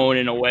your own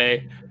in a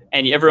way,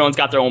 and everyone's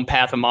got their own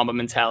path of Mamba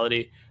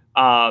mentality.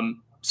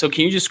 So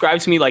can you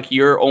describe to me like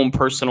your own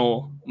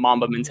personal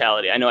Mamba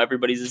mentality? I know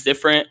everybody's is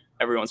different.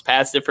 Everyone's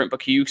path's different, but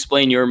can you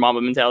explain your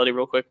Mamba mentality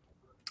real quick?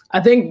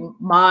 I think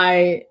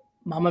my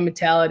Mamba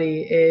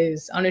mentality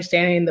is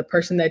understanding the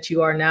person that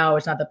you are now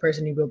is not the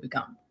person you will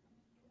become.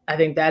 I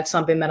think that's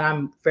something that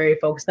I'm very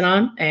focused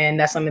on, and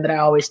that's something that I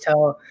always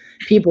tell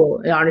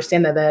people.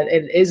 Understand that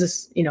it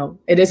is,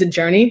 it is a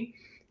journey,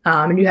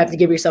 and you have to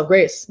give yourself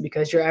grace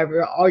because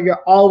you're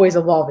always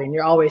evolving,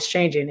 you're always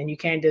changing, and you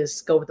can't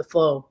just go with the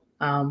flow.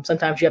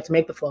 Sometimes you have to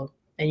make the flow,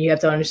 and you have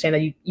to understand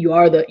that you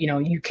are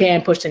you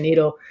can push the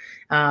needle.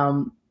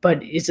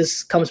 But it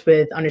just comes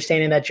with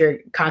understanding that you're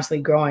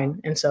constantly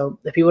growing. And so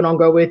if people don't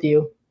grow with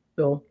you,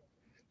 well,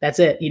 that's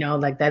it,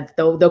 like that,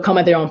 they'll come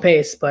at their own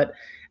pace. But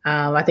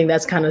I think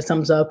that's kind of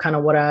sums up kind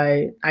of what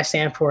I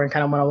stand for and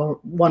kind of what I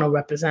want to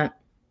represent.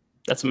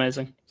 That's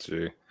amazing.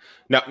 See.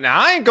 Now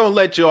I ain't going to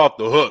let you off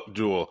the hook,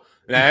 Jewel.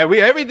 Now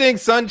everything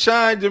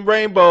sunshines and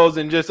rainbows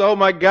and just, oh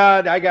my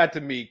God, I got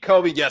to meet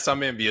Kobe. Yes,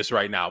 I'm envious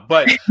right now.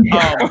 But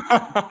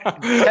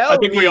tell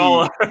me we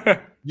all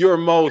are. Your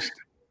most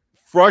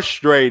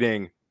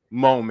frustrating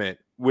moment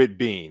with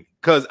Bean,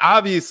 because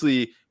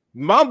obviously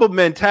Mamba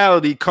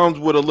mentality comes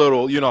with a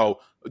little,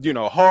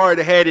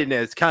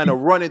 hard-headedness, kind of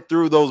running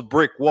through those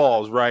brick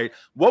walls, right?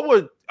 What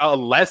was a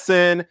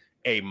lesson,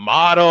 a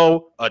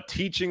motto, a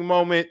teaching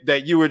moment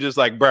that you were just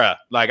like, bruh,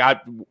 like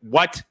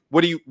what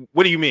do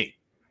you mean?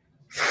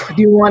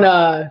 Do you want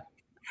a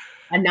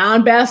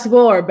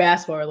non-basketball or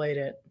basketball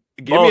related?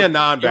 Give me a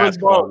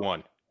non-basketball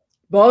one.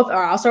 Both. All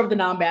right, I'll start with the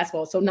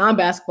non-basketball. So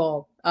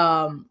non-basketball.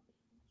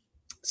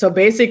 So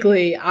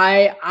basically,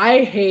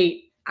 I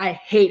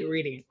hate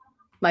reading.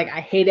 Like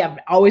I hate it. I've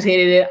always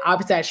hated it.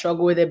 Obviously, I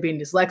struggle with it being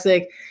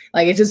dyslexic.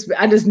 Like I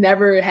just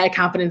never had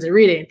confidence in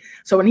reading.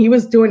 So when he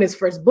was doing his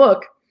first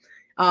book,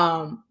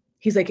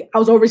 he's like, I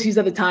was overseas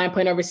at the time,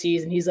 playing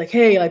overseas, and he's like,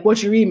 hey, like,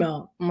 what's your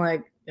email? I'm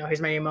like, here's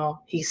my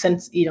email. He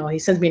sends me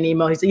an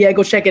email. He said, yeah,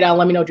 go check it out.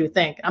 Let me know what you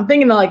think. I'm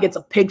thinking like it's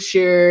a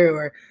picture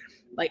or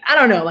like, I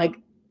don't know. Like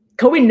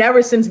Kobe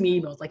never sends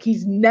me emails. Like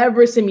he's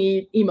never sent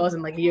me emails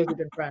in like years we've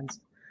been friends.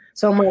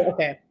 So I'm like,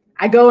 okay.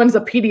 I go into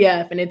the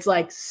PDF and it's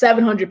like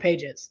 700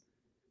 pages.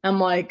 I'm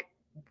like,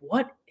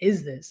 what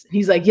is this? And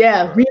he's like,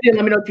 yeah, read it and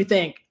let me know what you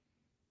think.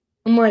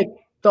 I'm like,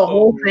 the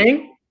whole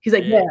thing? He's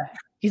like, yeah.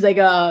 He's like,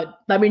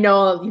 let me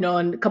know,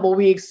 in a couple of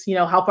weeks,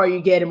 how far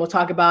you get and we'll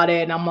talk about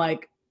it. And I'm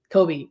like,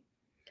 Kobe,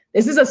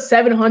 this is a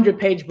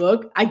 700-page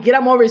book. I get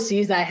I'm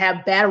overseas and I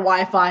have bad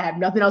Wi-Fi, I have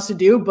nothing else to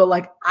do, but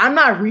like, I'm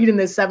not reading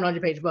this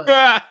 700-page book.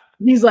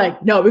 He's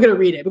like, no, we're going to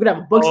read it. We're going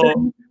to have a book study.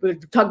 We're going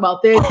to talk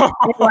about this.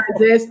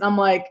 This. And I'm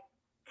like,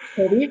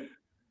 Kobe,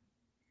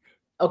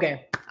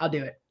 okay, I'll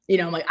do it.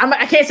 I'm like,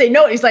 I can't say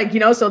no. He's like,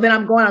 so then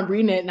I'm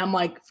reading it and I'm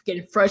like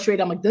getting frustrated.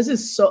 I'm like, this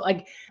is so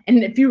like,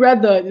 and if you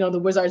read the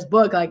Wizards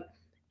book, like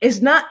it's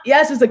not,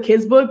 yes, it's a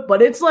kid's book,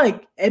 but it's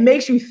like, it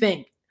makes you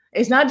think.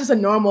 It's not just a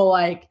normal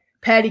like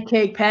patty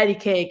cake.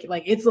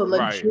 Like it's a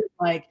legit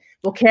like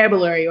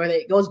vocabulary or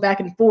that it goes back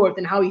and forth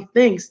and how he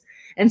thinks.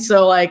 And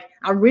so like,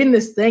 I'm reading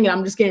this thing and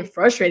I'm just getting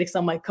frustrated because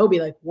I'm like, Kobe,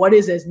 like, what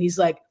is this? And he's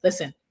like,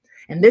 listen,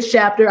 in this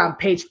chapter on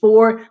page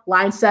 4,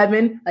 line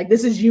 7, like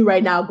this is you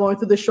right now going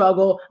through the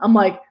struggle. I'm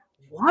like,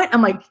 what?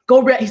 I'm like,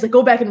 he's like,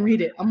 go back and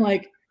read it. I'm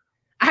like,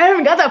 I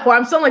haven't got that far.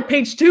 I'm still on like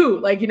page 2,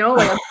 like,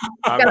 like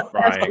I'm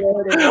crying.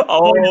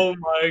 Oh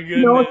my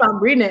goodness. If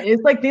I'm reading it,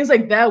 it's like things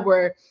like that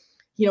where,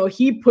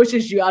 he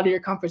pushes you out of your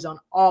comfort zone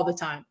all the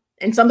time.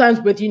 And sometimes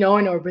with you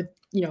knowing or with,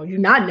 you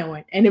not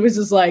knowing. And it was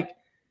just like,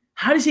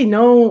 how does he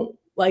know,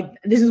 like,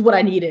 this is what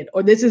I needed,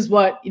 or this is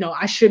what,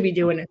 I should be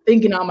doing and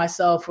thinking on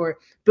myself or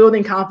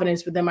building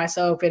confidence within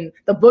myself. And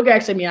the book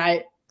actually,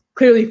 I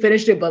clearly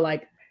finished it, but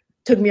like,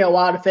 took me a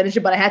while to finish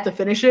it, but I had to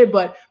finish it.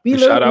 But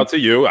shout out to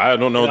you. I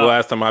don't know the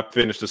last time I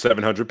finished a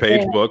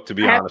 700-page book, to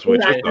be honest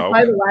with you. It's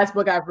probably the last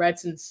book I've read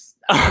since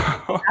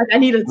I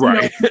needed to know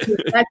a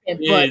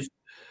second. But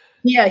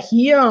yeah,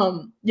 he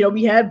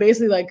we had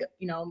basically like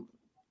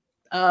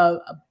a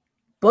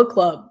book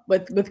club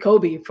with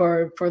Kobe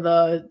for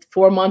the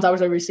 4 months I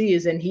was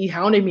overseas, and he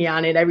hounded me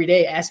on it every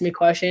day, asked me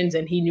questions,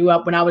 and he knew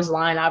when I was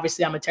lying.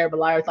 Obviously, I'm a terrible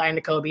liar, lying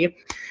to Kobe.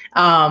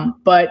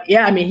 But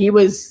yeah, he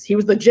was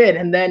legit.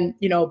 And then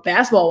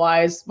basketball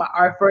wise,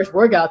 our first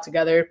workout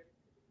together,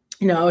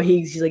 you know,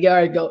 he's like, yeah, all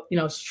right, go, you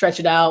know, stretch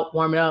it out,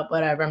 warm it up,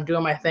 whatever. I'm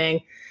doing my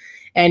thing.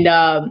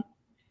 And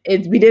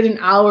we did an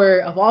hour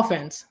of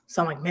offense.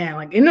 So I'm like, man,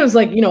 like, and it was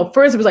like, you know,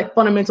 first it was like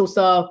fundamental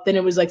stuff. Then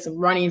it was like some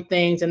running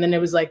things. And then it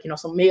was like, you know,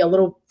 maybe a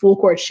little full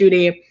court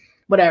shooting,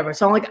 whatever.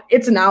 So I'm like,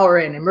 it's an hour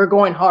in and we're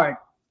going hard.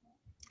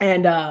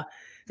 And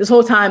this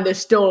whole time there's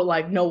still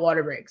like no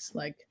water breaks.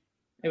 Like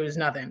it was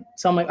nothing.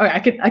 So I'm like, all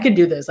right, I could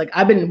do this. Like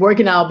I've been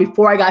working out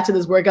before I got to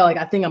this workout. Like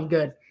I think I'm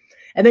good.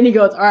 And then he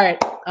goes, all right,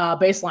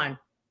 baseline.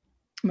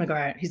 I'm like, all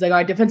right. He's like, all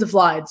right, defensive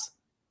slides.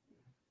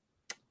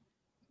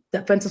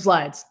 Defensive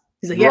slides.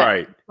 He's like, yeah,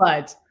 right.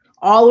 Slides.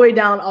 All the way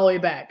down, all the way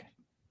back.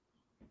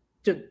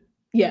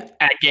 Yeah.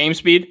 At game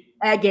speed?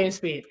 At game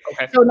speed.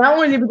 Okay. So not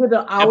only did we get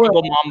the hour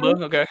of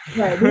Mamba, okay.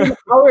 Right, we did an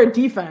hour of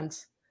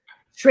defense,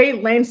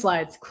 straight lane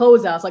slides,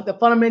 closeouts, like the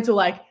fundamental,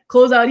 like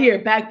close out here,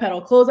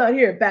 backpedal, close out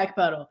here,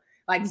 backpedal,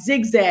 like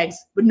zigzags,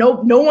 but no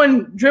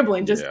one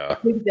dribbling, just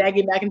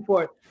zigzagging back and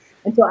forth.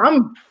 And so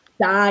I'm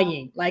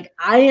dying. Like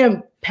I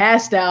am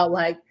passed out.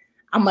 Like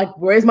I'm like,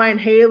 where's my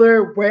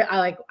inhaler?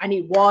 I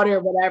need water,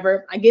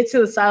 whatever. I get to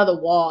the side of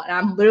the wall and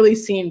I'm literally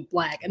seeing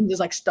black and there's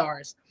like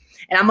stars.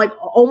 And I'm like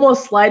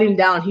almost sliding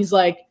down. He's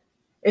like,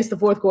 it's the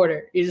fourth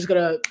quarter. You're just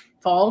gonna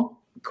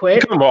fall,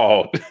 quit. Come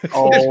on.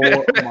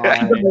 Oh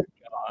my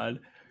God.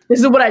 This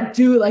is what I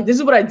do. Like this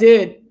is what I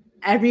did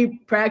every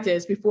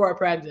practice before I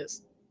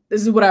practice.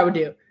 This is what I would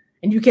do.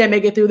 And you can't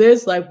make it through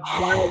this. Like,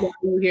 why are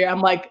you here?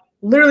 I'm like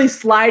literally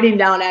sliding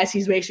down as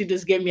he's basically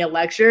just giving me a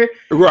lecture.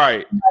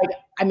 Right. Like,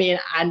 I mean,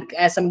 I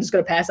guess I'm just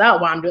gonna pass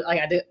out while I'm doing. Like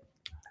I did.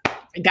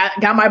 I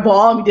got my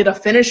ball. We did a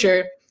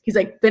finisher. He's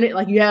like,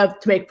 like you have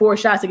to make 4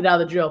 shots to get out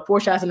of the drill,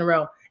 4 shots in a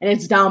row, and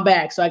it's down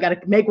back. So I got to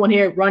make one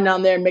here, run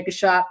down there, make a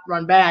shot,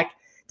 run back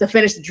to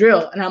finish the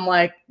drill. And I'm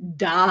like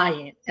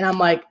dying. And I'm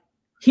like,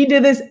 he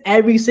did this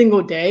every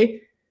single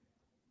day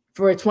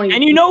for 20.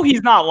 And you know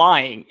he's not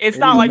lying. It's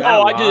not like,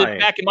 oh, I did it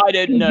back in my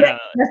day. No.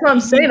 That's what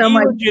I'm saying. I'm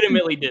like,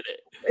 legitimately did it.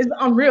 It's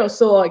unreal.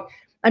 So like,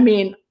 I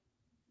mean,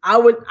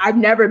 I've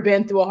never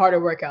been through a harder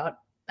workout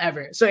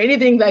ever. So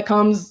anything that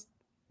comes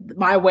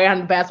my way on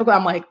the basketball,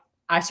 I'm like,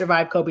 I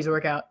survived Kobe's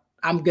workout.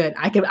 I'm good.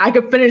 I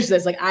can finish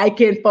this. Like I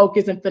can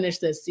focus and finish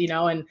this, you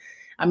know? And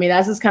I mean,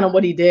 that's just kind of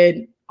what he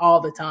did all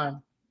the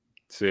time.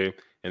 See,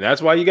 and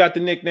that's why you got the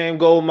nickname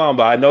Gold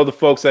Mamba. I know the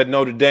folks at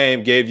Notre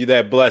Dame gave you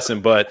that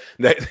blessing, but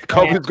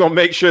Kobe's going to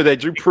make sure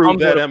that you prove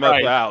that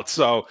MF out.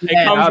 So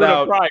shout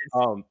out.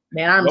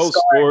 Man, those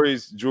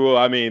stories, Jewel,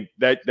 I mean,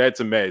 that's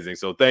amazing.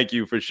 So thank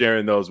you for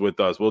sharing those with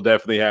us. We'll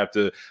definitely have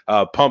to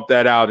pump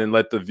that out and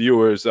let the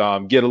viewers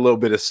get a little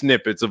bit of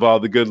snippets of all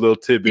the good little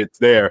tidbits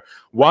there.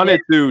 Wanted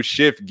to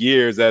shift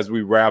gears as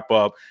we wrap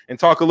up and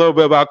talk a little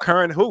bit about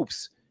current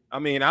hoops. I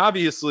mean,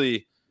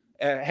 obviously,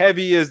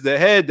 heavy is the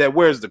head that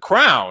wears the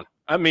crown.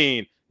 I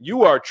mean,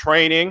 you are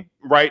training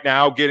right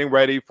now, getting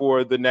ready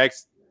for the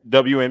next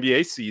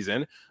WNBA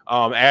season.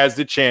 As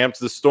the champs,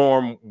 the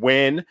Storm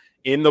win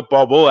in the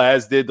bubble,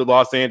 as did the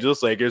Los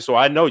Angeles Lakers. So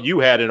I know you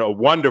had a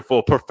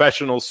wonderful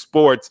professional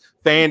sports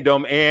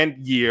fandom and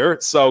year.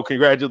 So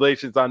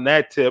congratulations on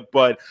that tip.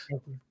 But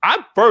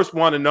I first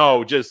want to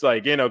know, just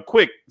like in a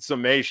quick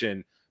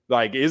summation,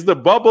 like, is the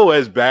bubble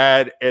as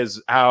bad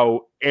as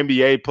how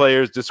NBA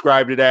players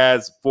described it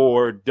as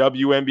for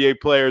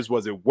WNBA players?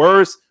 Was it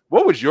worse?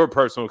 What was your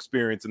personal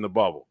experience in the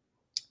bubble?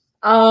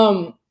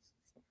 Well,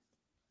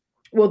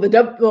 the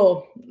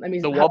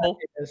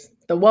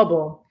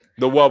wobble.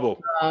 The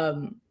wobble.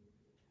 The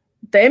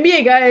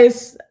NBA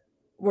guys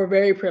were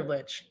very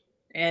privileged,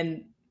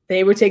 and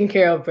they were taken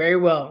care of very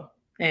well,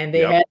 and they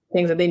had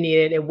things that they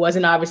needed. It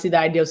wasn't obviously the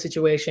ideal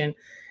situation.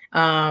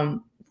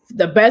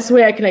 The best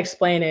way I can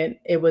explain it,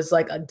 it was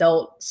like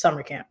adult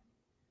summer camp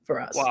for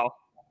us. Wow.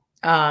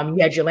 You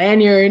had your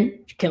lanyard,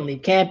 you can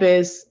leave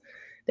campus.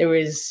 There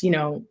was,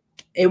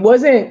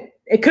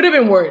 it could have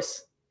been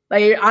worse.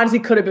 Like, it honestly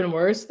could have been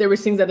worse. There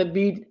was things that the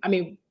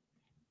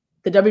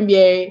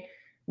WNBA,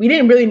 we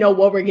didn't really know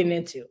what we're getting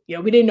into.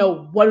 We didn't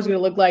know what it was going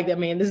to look like. I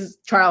mean, this is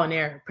trial and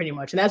error pretty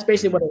much. And that's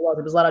basically what it was.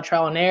 It was a lot of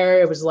trial and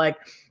error. It was like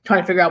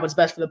trying to figure out what's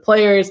best for the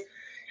players.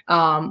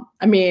 I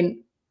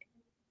mean,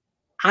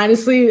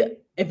 honestly,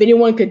 if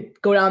anyone could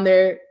go down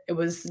there, it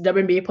was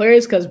WNBA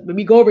players, because when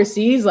we go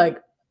overseas, like,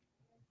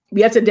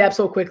 we have to adapt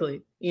so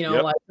quickly.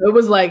 Like, it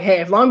was like, hey,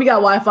 as long as we got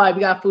Wi-Fi, we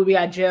got food, we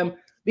got gym,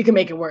 we can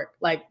make it work.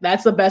 Like,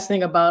 that's the best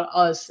thing about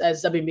us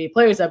as WNBA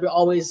players, that we're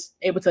always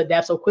able to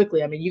adapt so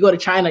quickly. I mean, you go to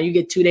China, you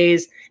get 2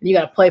 days and you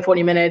got to play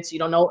 40 minutes. You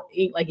don't know,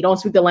 like, you don't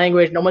speak the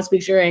language. No one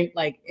speaks your English.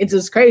 Like, it's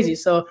just crazy.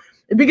 So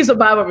if we can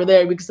survive over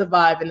there, we can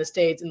survive in the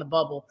States in the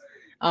bubble.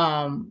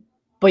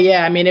 But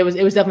yeah, I mean, it was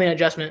definitely an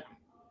adjustment.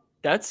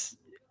 That's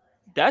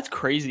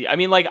crazy. I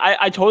mean, like,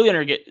 I totally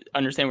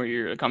understand where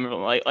you're coming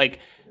from. Like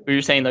where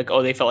you're saying, like,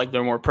 oh, they felt like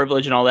they're more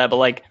privileged and all that, but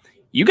like,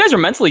 you guys are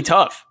mentally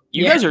tough.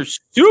 You guys are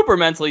super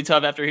mentally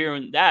tough after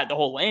hearing that, the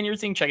whole lanyard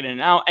thing, checking in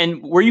and out.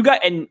 And where you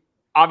got, and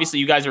obviously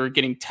you guys are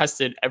getting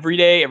tested every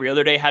day, every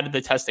other day. How did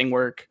the testing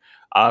work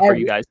for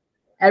you guys?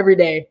 Every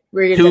day.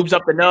 We're tubes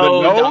up the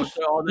nose.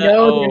 All that.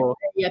 Nose,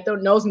 yeah,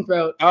 nose and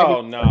throat.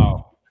 Oh,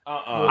 no.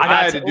 I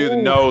had to do the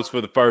nose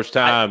for the first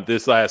time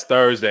this last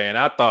Thursday, and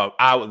I thought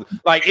I was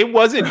like, it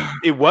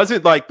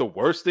wasn't like the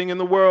worst thing in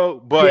the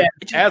world, but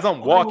as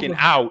I'm walking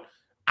out,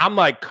 I'm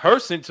like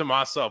cursing to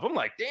myself. I'm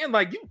like, damn,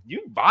 like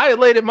you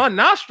violated my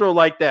nostril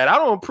like that. I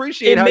don't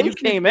appreciate how you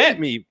came at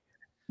me.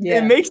 Yeah.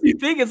 It makes me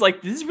think, it's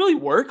like, does this really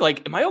work?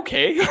 Like, am I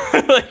okay?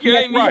 Like, you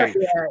know what I mean?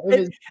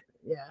 Right.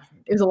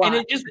 It was a lot.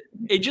 And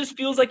it just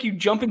feels like you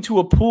jump into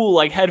a pool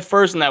like head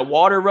first, and that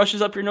water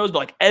rushes up your nose, but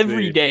like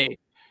every day.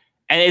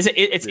 And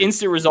it's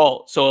instant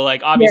result. So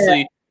like,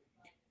 obviously,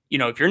 you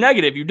know, if you're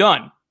negative, you're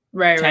done.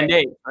 Right. 10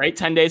 days, right?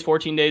 10 days,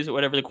 14 days,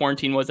 whatever the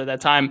quarantine was at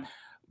that time.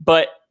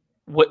 But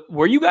what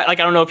were you guys like?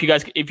 I don't know if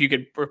you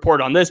could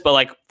report on this, but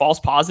like false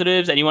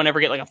positives, anyone ever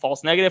get like a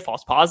false negative,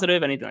 false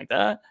positive, anything like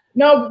that?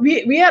 No,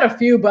 we had a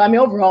few, but I mean,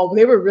 overall,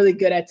 they were really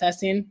good at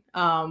testing.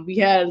 We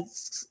had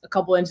a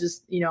couple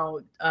inches, you know,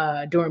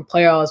 during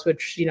playoffs,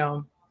 which, you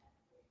know,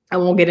 I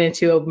won't get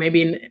into.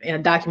 Maybe in a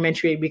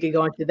documentary we could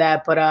go into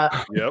that, but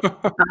okay.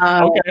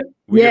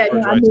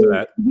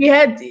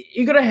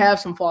 You're gonna have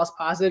some false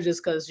positives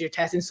just because you're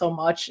testing so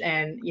much,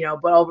 and you know.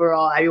 But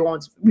overall,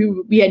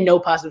 we had no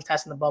positive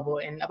tests in the bubble,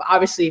 and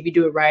obviously, if you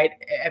do it right,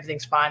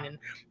 everything's fine.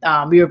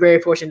 And we were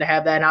very fortunate to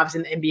have that. And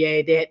obviously, in the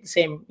NBA, they had the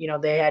same. You know,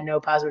 they had no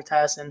positive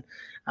tests, and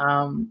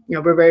you know,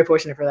 we're very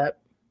fortunate for that.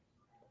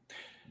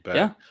 But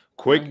yeah.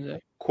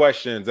 Quick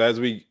questions as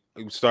we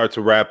start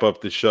to wrap up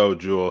the show,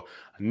 Jewel.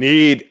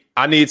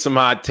 I need some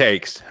hot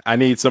takes. I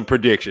need some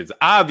predictions.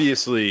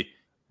 Obviously,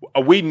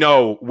 we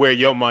know where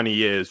your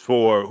money is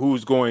for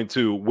who's going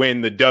to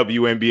win the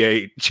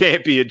WNBA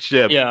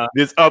championship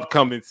this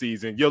upcoming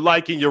season. You're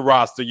liking your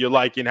roster. You're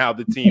liking how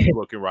the team's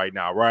looking right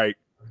now, right?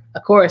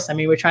 Of course. I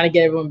mean, we're trying to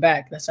get everyone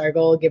back. That's our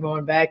goal, get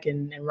everyone back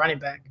and run it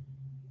back.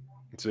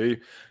 See?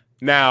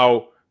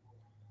 Now,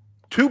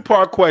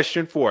 two-part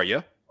question for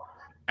you.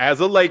 As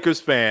a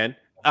Lakers fan,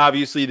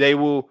 obviously they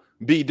will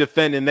be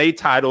defending their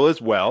title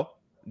as well.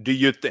 Do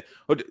you think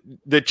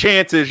the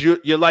chances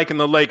you're liking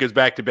the Lakers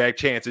back-to-back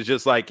chances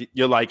just like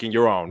you're liking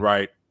your own,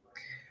 right?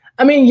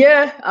 I mean,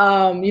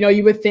 yeah. You know,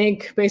 you would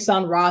think based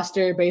on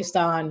roster, based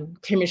on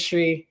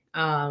chemistry,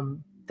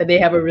 that they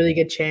have a really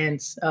good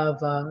chance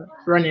of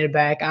running it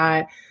back.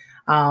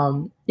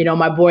 You know,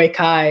 my boy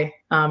Kai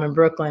in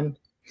Brooklyn,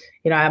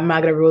 you know, I'm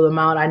not gonna rule him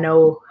out. I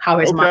know how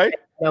his mind,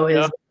 I know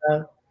his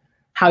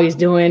how he's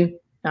doing.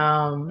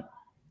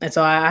 And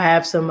so I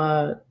have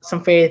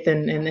some faith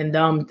in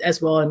them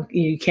as well. And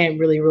you can't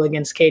really rule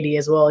against KD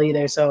as well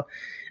either. So,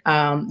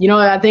 you know,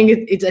 I think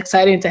it's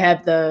exciting to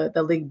have the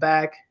league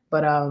back.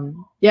 But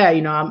yeah,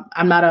 you know,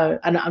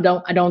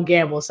 I don't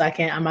gamble, so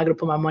I'm not gonna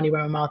put my money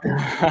where my mouth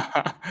is.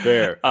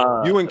 Fair.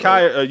 You and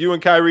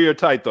Kyrie are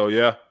tight though,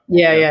 yeah.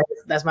 Yeah.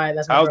 That's my.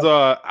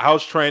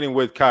 How's training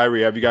with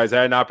Kyrie? Have you guys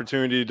had an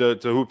opportunity to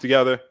hoop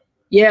together?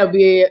 Yeah,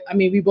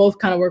 we both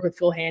kind of work with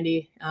Phil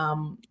Handy.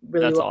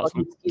 Really that's well.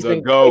 Awesome. He's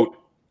the GOAT.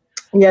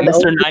 Yeah,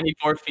 Mr.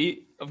 94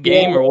 feet of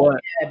game or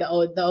what? Yeah,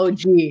 the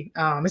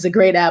OG. It's a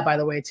great app, by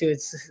the way, too.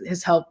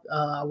 It's helped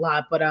a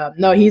lot. But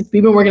no, we've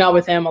been working out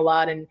with him a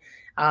lot, and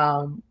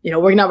you know,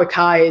 working out with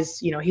Kai is,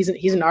 you know, he's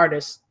an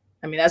artist.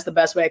 I mean, that's the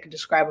best way I could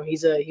describe him.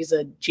 He's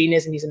a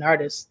genius and he's an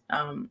artist.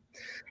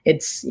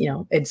 It's, you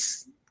know,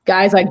 it's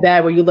guys like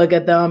that where you look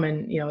at them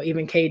and, you know,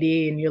 even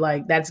KD, and you're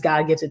like, that's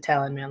God gifted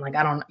talent, man. Like,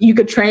 you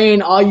could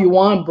train all you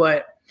want,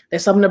 but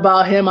there's something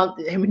about him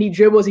when he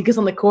dribbles, he gets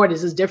on the court,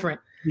 it's just different.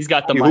 He's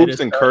got the hoops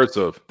in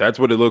cursive. That's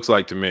what it looks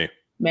like to me.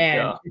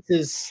 Man,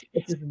 it's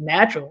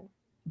natural.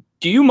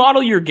 Do you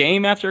model your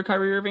game after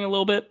Kyrie Irving a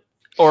little bit?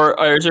 Or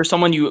is there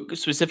someone you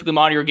specifically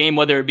model your game,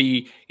 whether it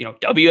be, you know,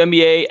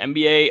 WNBA,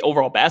 NBA,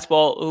 overall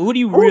basketball? Who do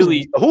you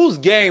whose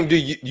game do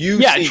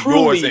you see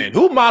truly, yours in?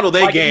 Who model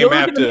their game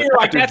after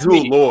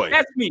Drew Lloyd?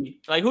 That's me.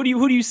 Like, who do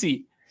you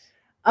see?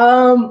 I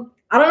don't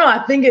know.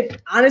 I think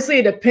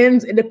it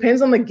depends. It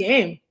depends on the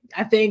game.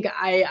 I think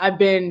I've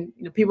been,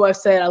 you know, people have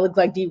said I look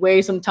like D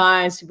Wade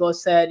sometimes. People have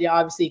said, yeah,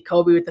 obviously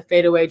Kobe with the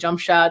fadeaway jump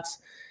shots.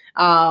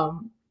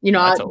 You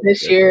know,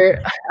 this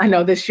year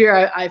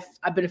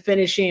I've been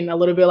finishing a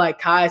little bit like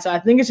Kai. So I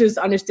think it's just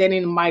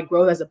understanding my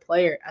growth as a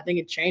player. I think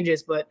it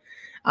changes, but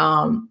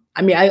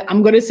I mean,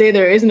 I'm going to say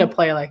there isn't a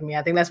player like me.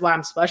 I think that's why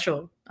I'm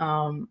special,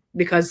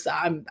 because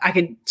I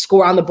can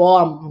score on the ball.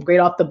 I'm great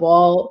off the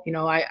ball. You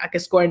know, I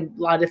can score in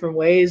a lot of different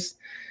ways.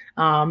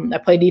 I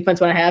play defense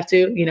when I have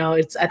to. You know,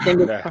 I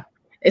think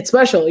it's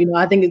special. You know,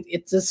 I think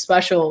it's just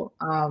special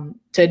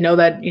to know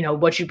that, you know,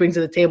 what you bring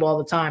to the table all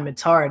the time.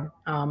 It's hard.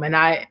 And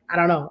I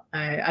don't know.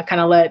 I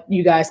kind of let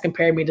you guys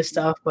compare me to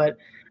stuff, but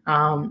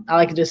I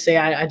like to just say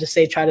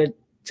try to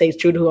stay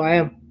true to who I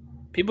am.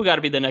 People got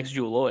to be the next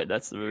Jewel Lloyd.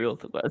 That's the real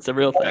thing. That's a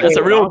real thing. That's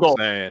a real goal.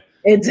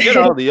 Get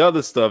all the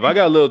other stuff. I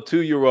got a little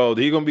 2-year-old.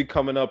 He's gonna be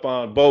coming up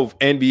on both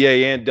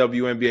NBA and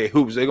WNBA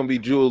hoops. They're gonna be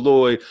Jewell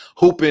Loyd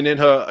hooping in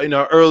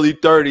her early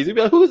 30s. He'll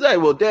be like, "Who's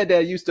that?" Well, Dad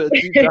used to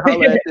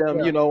holler at them,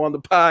 on the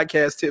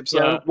podcast tip.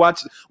 So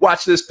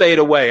watch this fade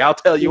away. I'll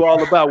tell you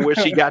all about where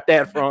she got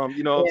that from.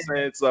 You know what I'm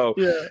saying? So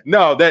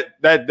no,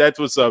 that's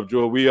what's up,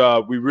 Jewell.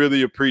 We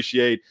really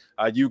appreciate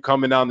you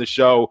coming on the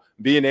show,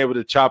 being able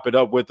to chop it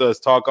up with us,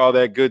 talk all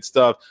that good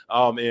stuff,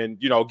 and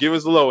give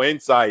us a little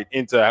insight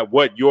into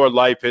what your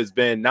life has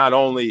been, not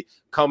only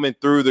coming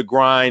through the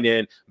grind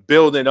and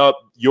building up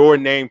your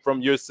name from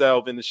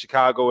yourself in the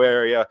Chicago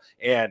area,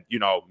 and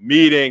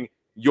meeting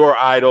your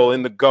idol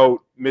in the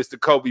GOAT, Mr.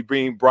 Kobe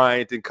Bean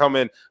Bryant, and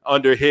coming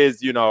under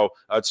his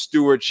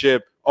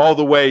stewardship all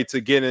the way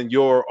to getting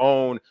your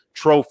own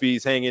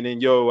trophies hanging in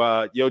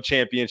your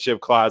championship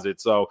closet.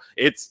 So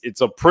it's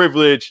a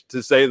privilege,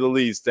 to say the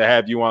least, to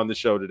have you on the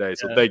show today.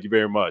 So thank you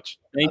very much.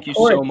 Thank you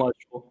so much.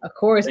 Of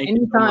course,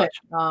 anytime.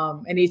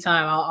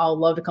 Anytime. I'll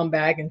love to come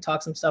back and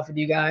talk some stuff with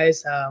you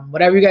guys.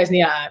 Whatever you guys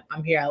need,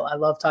 I'm here. I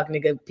love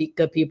talking to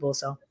good people.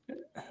 So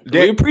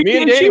me and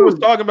Danny was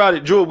talking about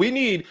it, Jewell. We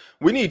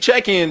need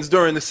check-ins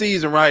during the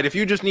season, right? If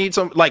you just need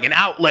some, like, an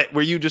outlet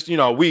where you just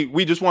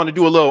we just want to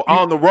do a little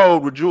on the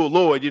road with Jewell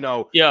Loyd,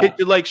 hit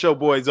your Lake Show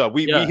boys up.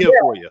 We here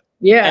for you.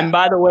 Yeah. And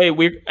by the way,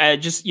 we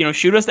just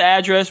shoot us the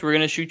address. We're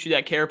gonna shoot you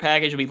that care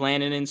package. We'll be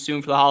landing in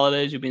soon for the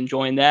holidays. You'll be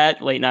enjoying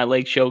that Late Night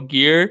Lake Show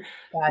gear,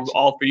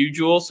 all for you,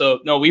 Jewell. So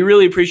no, we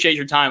really appreciate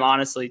your time.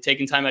 Honestly,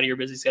 taking time out of your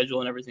busy schedule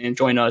and everything and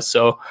join us.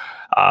 So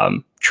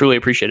truly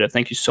appreciate it.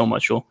 Thank you so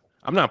much, Jewell.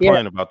 I'm not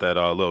playing about that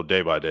little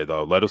day by day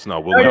though. Let us know.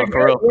 We'll set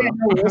it up.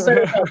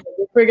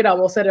 We'll figure it out.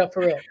 We'll set it up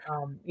for real.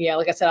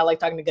 Like I said, I like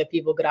talking to good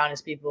people, good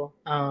honest people.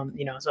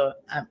 So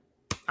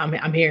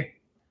I'm here.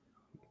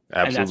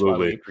 Absolutely. And that's why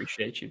we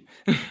appreciate you.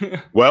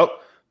 Well,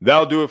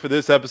 that'll do it for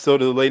this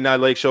episode of the Late Night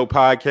Lake Show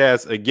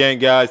podcast. Again,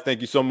 guys, thank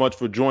you so much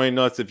for joining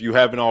us. If you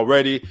haven't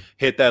already,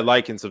 hit that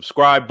like and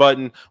subscribe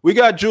button. We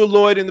got Jewell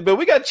Loyd in the building.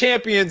 We got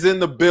champions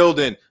in the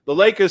building. The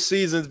Lakers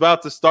season's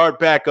about to start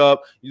back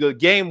up. The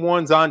game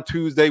 1's on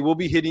Tuesday. We'll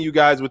be hitting you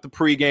guys with the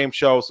pregame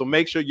show, so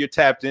make sure you're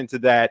tapped into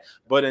that.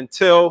 But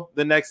until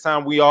the next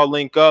time we all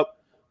link up,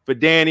 for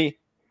Danny,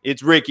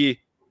 it's Ricky,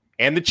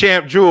 and the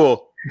champ,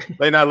 Jewell,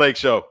 Late Night Lake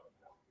Show.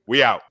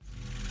 We out.